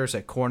starters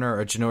at corner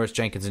are Janoris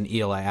Jenkins and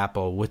Eli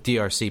Apple, with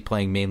DRC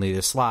playing mainly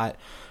the slot.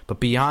 But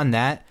beyond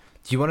that,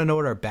 do you want to know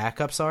what our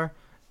backups are?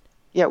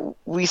 Yeah,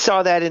 we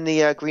saw that in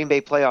the Green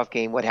Bay playoff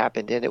game, what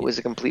happened, and it was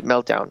a complete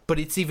meltdown. But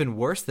it's even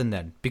worse than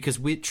that, because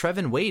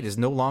Trevin Wade is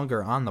no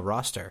longer on the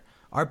roster.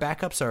 Our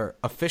backups are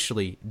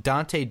officially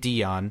Dante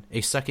Dion, a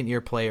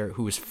second-year player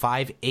who is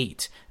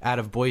 5'8", out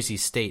of Boise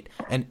State,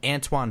 and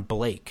Antoine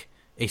Blake,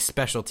 a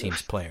special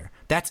teams player.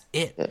 That's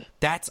it.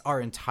 That's our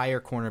entire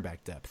cornerback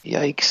depth.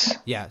 Yikes.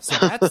 Yeah, so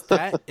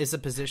that is a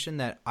position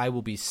that I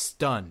will be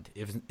stunned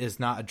if is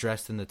not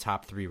addressed in the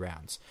top 3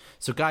 rounds.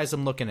 So guys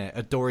I'm looking at,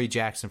 Adoree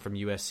Jackson from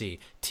USC,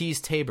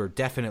 Teez Tabor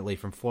definitely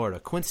from Florida,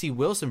 Quincy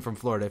Wilson from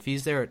Florida if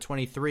he's there at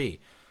 23,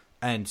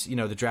 and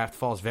the draft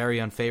falls very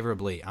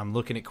unfavorably, I'm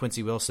looking at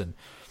Quincy Wilson.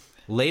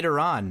 Later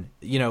on,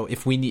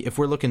 if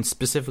we're looking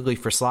specifically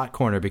for slot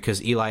corner,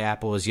 because Eli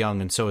Apple is young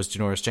and so is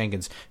Janoris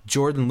Jenkins,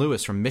 Jordan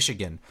Lewis from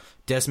Michigan,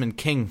 Desmond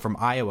King from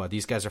Iowa.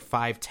 These guys are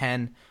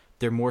 5'10".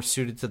 They're more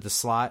suited to the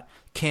slot.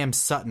 Cam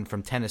Sutton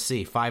from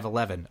Tennessee,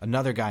 5'11",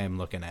 another guy I'm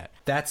looking at.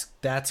 That's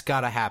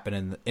got to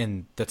happen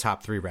in the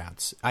top 3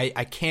 rounds.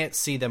 I can't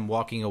see them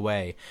walking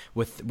away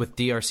with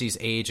DRC's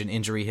age and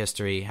injury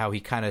history, how he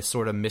kind of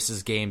sort of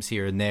misses games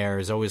here and there,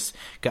 has always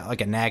got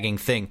like a nagging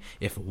thing.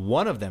 If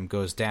one of them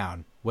goes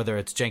down, whether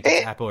it's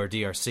Jenkins, Apple, or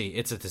DRC,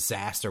 it's a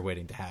disaster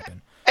waiting to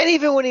happen. And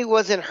even when he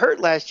wasn't hurt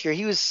last year,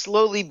 he was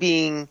slowly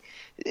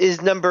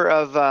his number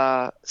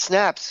of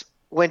snaps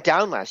went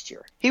down last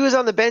year. He was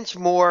on the bench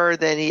more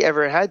than he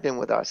ever had been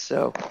with us.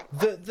 So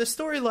the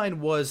storyline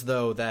was,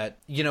 though, that,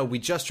 we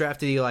just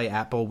drafted Eli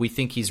Apple. We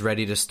think he's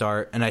ready to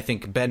start. And I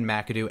think Ben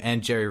McAdoo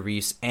and Jerry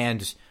Reese,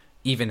 and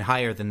even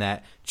higher than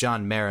that,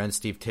 John Mara and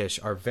Steve Tisch,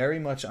 are very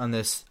much on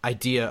this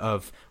idea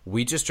of,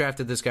 we just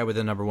drafted this guy with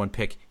the number 1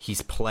 pick.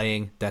 He's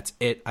playing. That's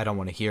it. I don't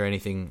want to hear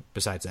anything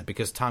besides that,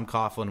 because Tom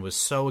Coughlin was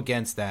so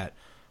against that.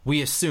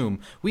 We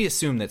assume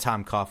that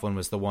Tom Coughlin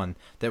was the one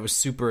that was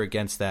super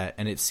against that,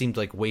 and it seemed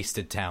like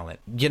wasted talent.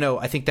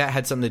 I think that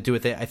had something to do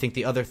with it. I think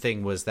the other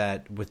thing was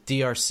that with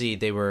DRC,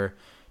 they were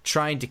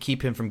trying to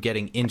keep him from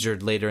getting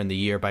injured later in the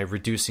year by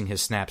reducing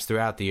his snaps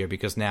throughout the year,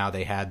 because now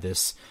they had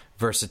this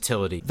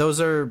versatility. Those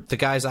are the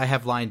guys I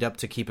have lined up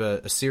to keep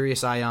a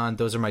serious eye on.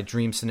 Those are my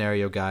dream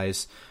scenario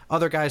guys.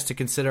 Other guys to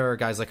consider are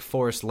guys like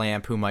Forrest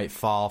Lamp, who might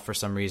fall for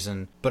some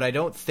reason. But I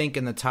don't think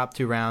in the top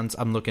 2 rounds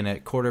I'm looking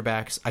at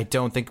quarterbacks. I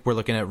don't think we're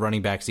looking at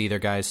running backs either,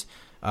 guys.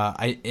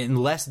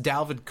 Unless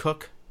Dalvin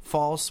Cook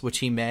falls, which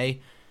he may.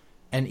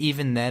 And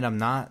even then, I'm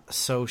not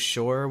so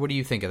sure. What do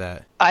you think of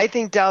that? I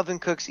think Dalvin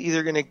Cook's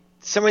either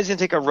somebody's going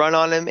to take a run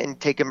on him and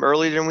take him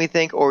earlier than we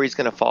think, or he's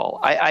going to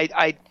fall.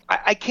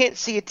 I can't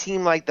see a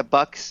team like the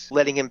Bucs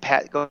letting him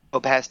go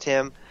past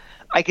him.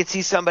 I could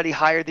see somebody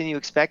higher than you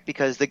expect,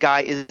 because the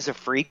guy is a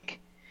freak.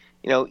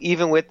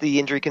 Even with the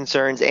injury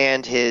concerns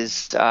and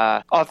his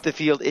off the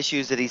field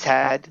issues that he's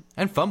had,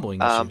 and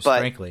fumbling issues,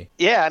 frankly.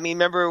 Yeah,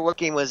 remember what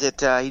game was it?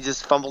 He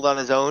just fumbled on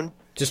his own.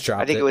 Just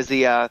dropped it. I think it was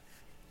that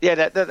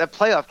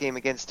playoff game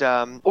against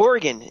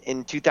Oregon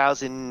in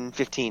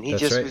 2015. He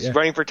was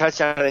running for a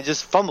touchdown and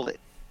just fumbled it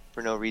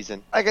for no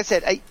reason. Like I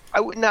said, I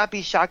would not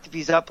be shocked if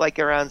he's up like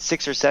around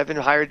 6 or 7,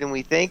 higher than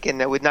we think, and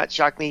that would not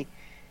shock me,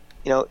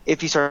 if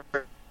he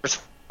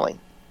starts falling.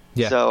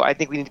 Yeah. So I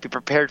think we need to be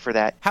prepared for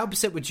that. How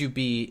upset would you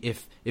be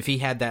if he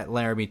had that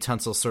Laramie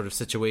Tunsil sort of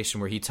situation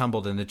where he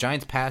tumbled and the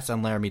Giants passed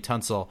on Laramie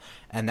Tunsil,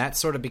 and that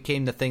sort of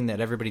became the thing that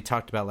everybody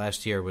talked about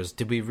last year was,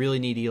 did we really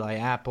need Eli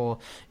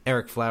Apple?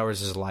 Eric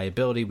Flowers is a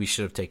liability. We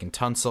should have taken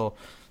Tunsil.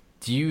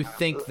 Do you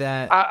think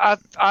that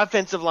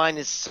offensive line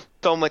is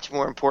so much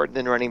more important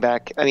than running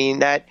back?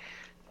 That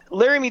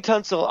Laramie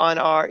Tunsil on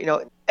our,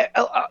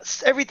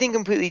 everything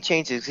completely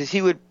changes, because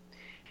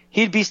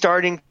he'd be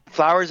starting.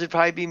 Flowers would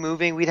probably be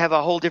moving. We'd have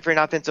a whole different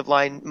offensive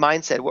line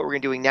mindset, what we're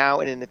doing now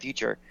and in the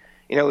future.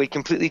 It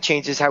completely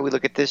changes how we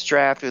look at this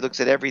draft. It looks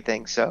at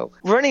everything. So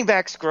running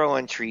backs grow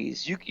on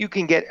trees. You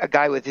can get a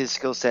guy with his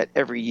skill set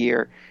every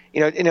year.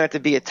 You don't have to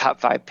be a top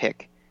 5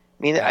 pick.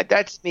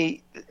 That to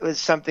me was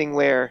something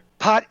where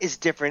pot is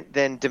different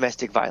than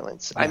domestic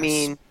violence.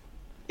 Yes.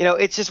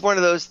 It's just one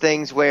of those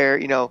things where,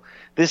 the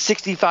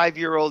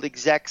 65-year-old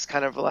execs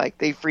kind of like,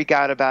 they freak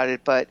out about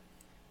it, but,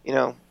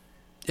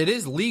 it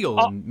is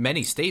legal in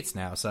many states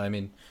now, so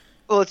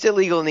well, it's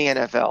illegal in the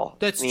NFL.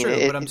 That's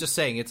true, but I'm just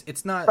saying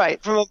it's not right.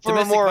 Domestic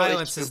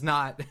violence is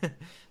not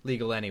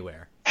legal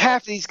anywhere.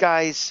 Half these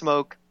guys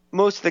smoke.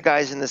 Most of the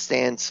guys in the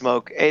stands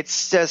smoke.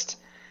 It's not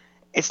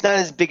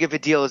as big of a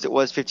deal as it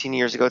was 15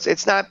 years ago.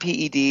 It's not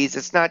PEDs.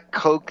 It's not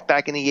Coke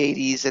back in the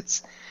 80s.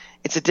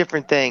 It's a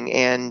different thing,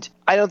 and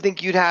I don't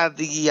think you'd have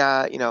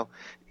the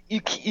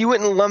You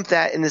wouldn't lump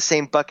that in the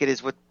same bucket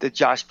as what the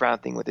Josh Brown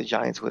thing with the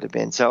Giants would have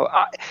been. So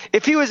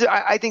if he was,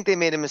 I think they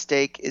made a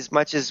mistake. As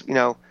much as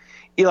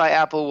Eli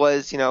Apple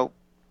was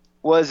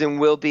and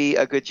will be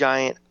a good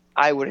Giant,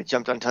 I would have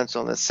jumped on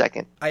Tunsil in a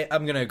second.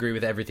 I'm going to agree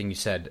with everything you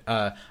said.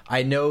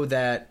 I know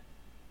that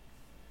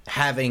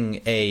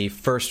having a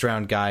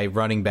first-round guy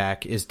running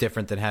back is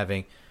different than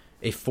having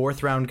a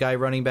fourth-round guy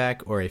running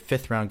back or a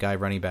fifth-round guy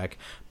running back.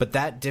 But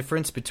that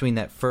difference between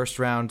that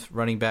first-round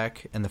running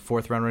back and the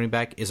fourth-round running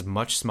back is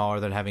much smaller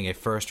than having a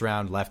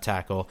first-round left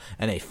tackle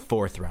and a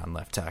fourth-round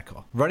left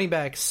tackle. Running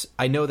backs,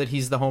 I know that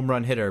he's the home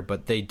run hitter,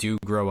 but they do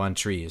grow on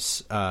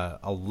trees.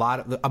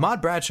 Ahmad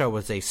Bradshaw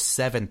was a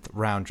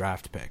seventh-round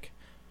draft pick.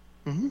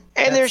 Mm-hmm.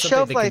 And their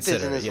shelf life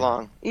isn't as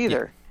long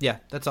either. Yeah,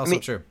 that's also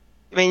true.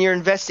 You're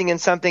investing in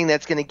something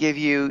that's going to give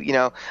you,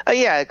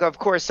 of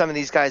course, some of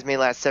these guys may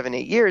last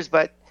 7-8 years,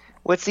 but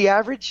what's the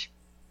average?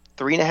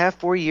 3.5,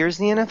 4 years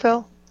in the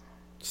NFL?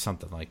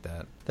 Something like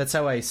that. That's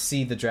how I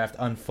see the draft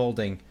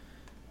unfolding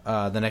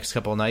the next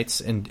couple of nights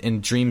in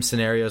dream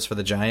scenarios for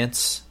the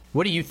Giants.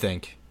 What do you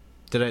think?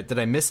 Did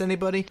I miss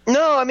anybody?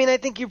 No, I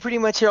think you pretty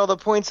much hit all the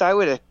points I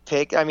would have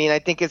picked. I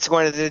think it's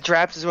the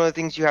draft is one of the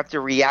things you have to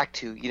react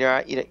to.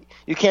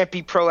 You can't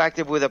be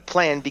proactive with a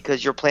plan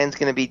because your plan's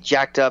going to be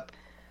jacked up,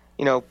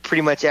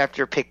 pretty much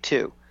after pick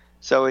 2.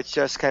 So it's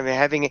just kind of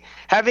having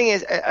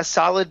a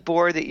solid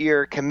board that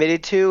you're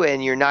committed to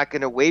and you're not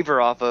going to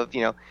waver off of.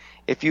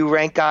 If you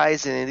rank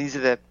guys and these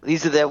are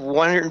the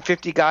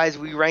 150 guys,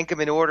 we rank them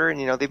in order,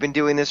 and they've been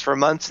doing this for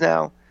months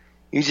now.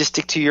 You just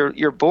stick to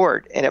your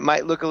board, and it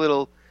might look a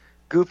little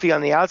goofy on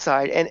the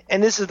outside.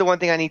 And this is the one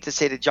thing I need to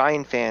say to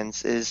Giant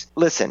fans is,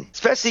 listen,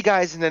 especially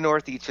guys in the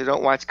Northeast who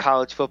don't watch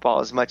college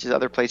football as much as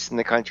other places in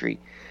the country.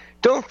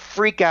 don't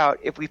freak out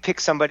if we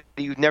pick somebody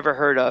you've never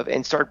heard of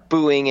and start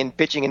booing and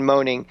bitching and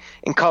moaning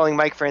and calling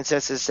Mike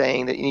Francesa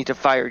saying that you need to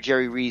fire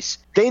Jerry Reese.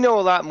 They know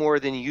a lot more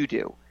than you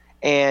do.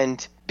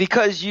 And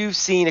because you've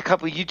seen a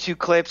couple of YouTube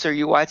clips or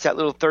you watch that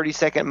little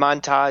 30-second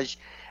montage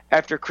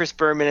after Chris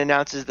Berman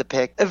announces the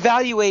pick,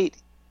 evaluate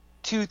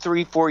 2,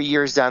 3, 4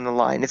 years down the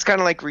line. It's kind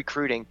of like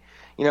recruiting.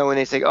 You know, when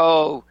they say,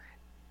 oh,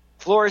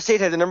 Florida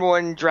State had the number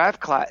one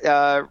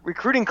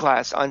recruiting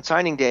class on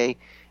signing day,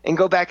 and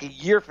go back a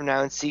year from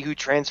now and see who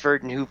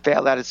transferred and who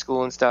failed out of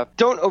school and stuff.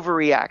 Don't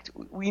overreact.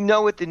 We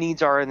know what the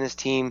needs are in this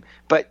team,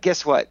 but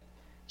guess what?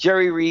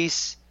 Jerry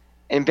Reese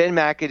and Ben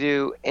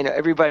McAdoo and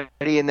everybody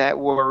in that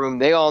war room,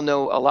 they all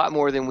know a lot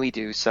more than we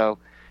do. So,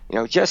 you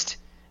know,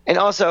 and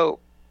also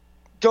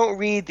don't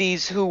read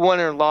these who won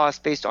or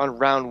lost based on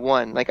round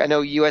one. Like I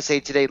know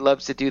USA Today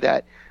loves to do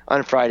that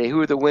on Friday.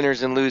 Who are the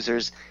winners and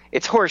losers?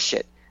 It's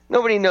horseshit.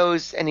 Nobody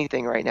knows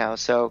anything right now.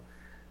 So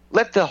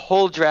let the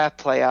whole draft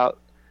play out.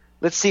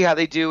 Let's see how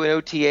they do in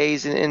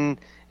OTAs in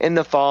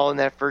the fall in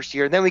that first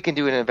year. Then we can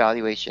do an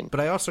evaluation. But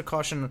I also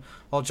caution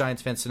all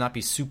Giants fans to not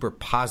be super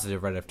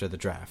positive right after the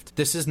draft.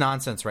 This is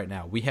nonsense right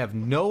now. We have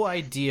no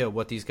idea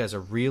what these guys are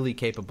really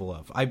capable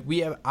of. I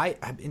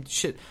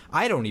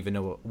don't even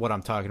know what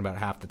I'm talking about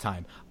half the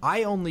time.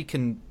 I only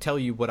can tell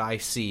you what I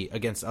see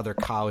against other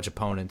college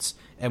opponents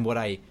and what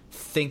I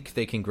think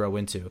they can grow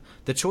into.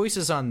 The choice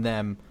is on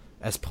them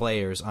as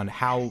players on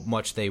how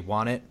much they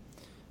want it.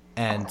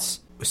 And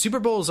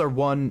Super Bowls are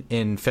won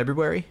in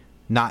February,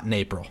 not in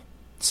April.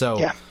 So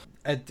yeah.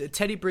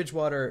 Teddy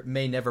Bridgewater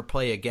may never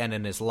play again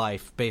in his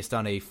life based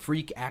on a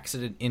freak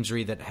accident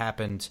injury that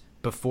happened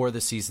before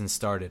the season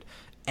started.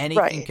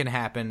 Anything can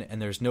happen,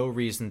 and there's no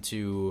reason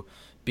to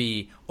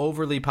be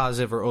overly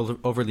positive or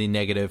overly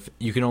negative.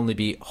 You can only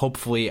be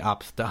hopefully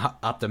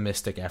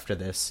optimistic after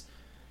this.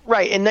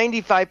 Right, and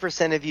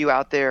 95% of you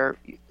out there,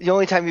 the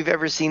only time you've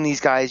ever seen these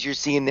guys, you're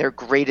seeing their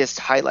greatest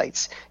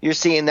highlights. You're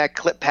seeing that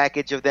clip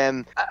package of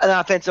them, an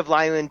offensive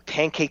lineman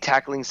pancake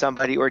tackling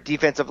somebody or a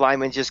defensive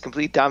lineman just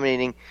completely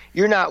dominating.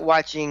 You're not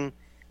watching,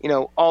 you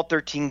know, all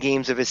 13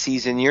 games of a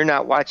season. You're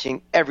not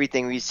watching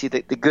everything where you see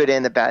the good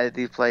and the bad of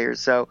these players.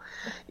 So,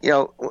 you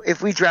know,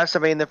 if we draft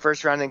somebody in the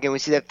first round and again we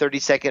see that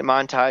 30-second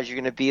montage, you're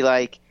going to be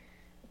like,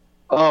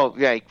 oh,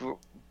 yeah,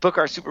 book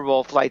our Super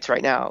Bowl flights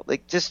right now.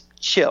 Like, just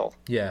chill.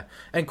 Yeah.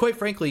 And quite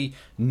frankly,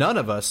 none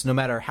of us, no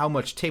matter how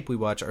much tape we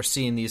watch, are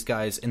seeing these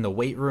guys in the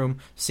weight room,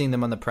 seeing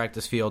them on the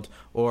practice field,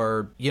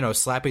 or, you know,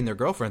 slapping their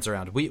girlfriends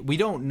around. We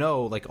don't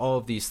know, like, all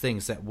of these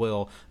things that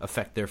will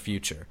affect their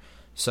future.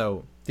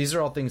 So these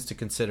are all things to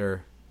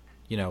consider,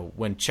 you know,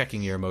 when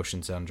checking your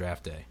emotions on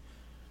draft day.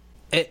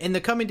 In the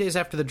coming days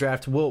after the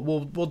draft,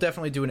 we'll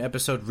definitely do an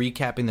episode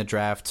recapping the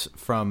draft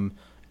from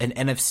an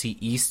NFC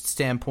East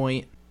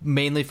standpoint,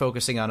 mainly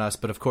focusing on us,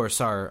 but of course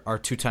our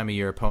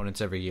two-time-a-year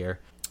opponents every year.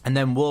 And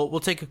then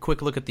we'll take a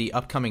quick look at the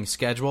upcoming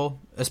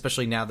schedule,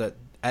 especially now that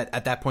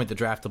at that point the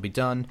draft will be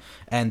done,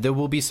 and there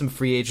will be some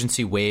free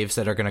agency waves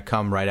that are going to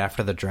come right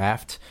after the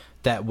draft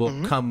that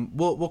will come.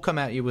 We'll come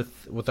at you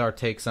with our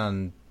takes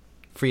on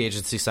free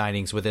agency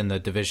signings within the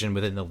division,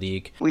 within the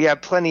league. We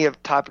have plenty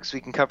of topics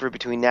we can cover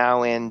between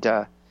now and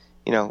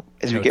you know,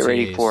 as we get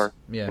ready for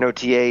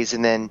OTAs,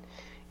 and then,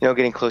 you know,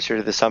 getting closer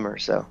to the summer.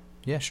 So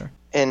yeah, sure.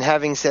 And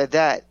having said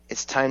that,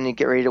 it's time to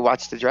get ready to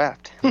watch the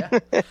draft. Yeah.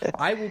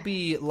 I will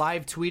be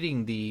live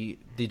tweeting the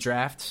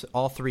draft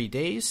all 3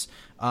 days.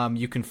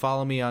 You can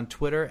follow me on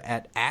Twitter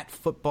at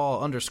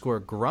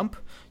 @football_grump.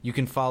 You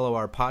can follow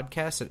our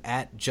podcast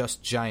at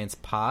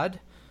JustGiantsPod,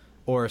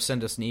 or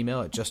send us an email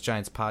at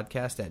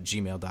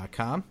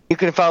justgiantspodcast@gmail.com. You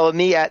can follow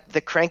me at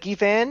The Cranky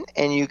Fan,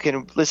 and you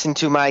can listen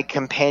to my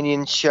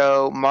companion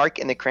show, Mark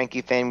and The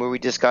Cranky Fan, where we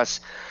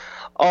discuss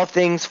all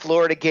things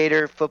Florida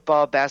Gator,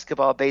 football,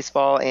 basketball,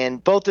 baseball,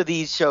 and both of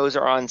these shows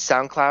are on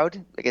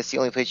SoundCloud. I guess the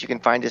only place you can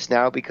find us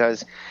now,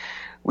 because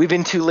we've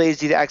been too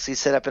lazy to actually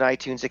set up an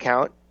iTunes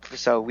account,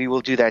 so we will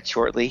do that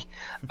shortly.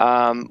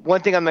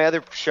 One thing on my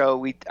other show,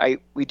 we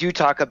do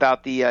talk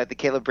about the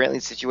Caleb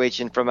Brantley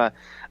situation from a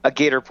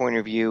Gator point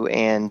of view,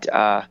 and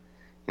you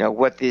know,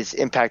 what this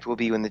impact will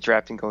be when the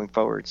drafting going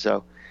forward.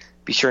 So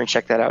be sure and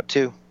check that out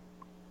too.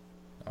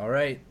 All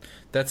right.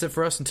 That's it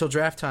for us until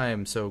draft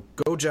time, so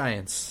go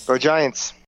Giants. Go Giants.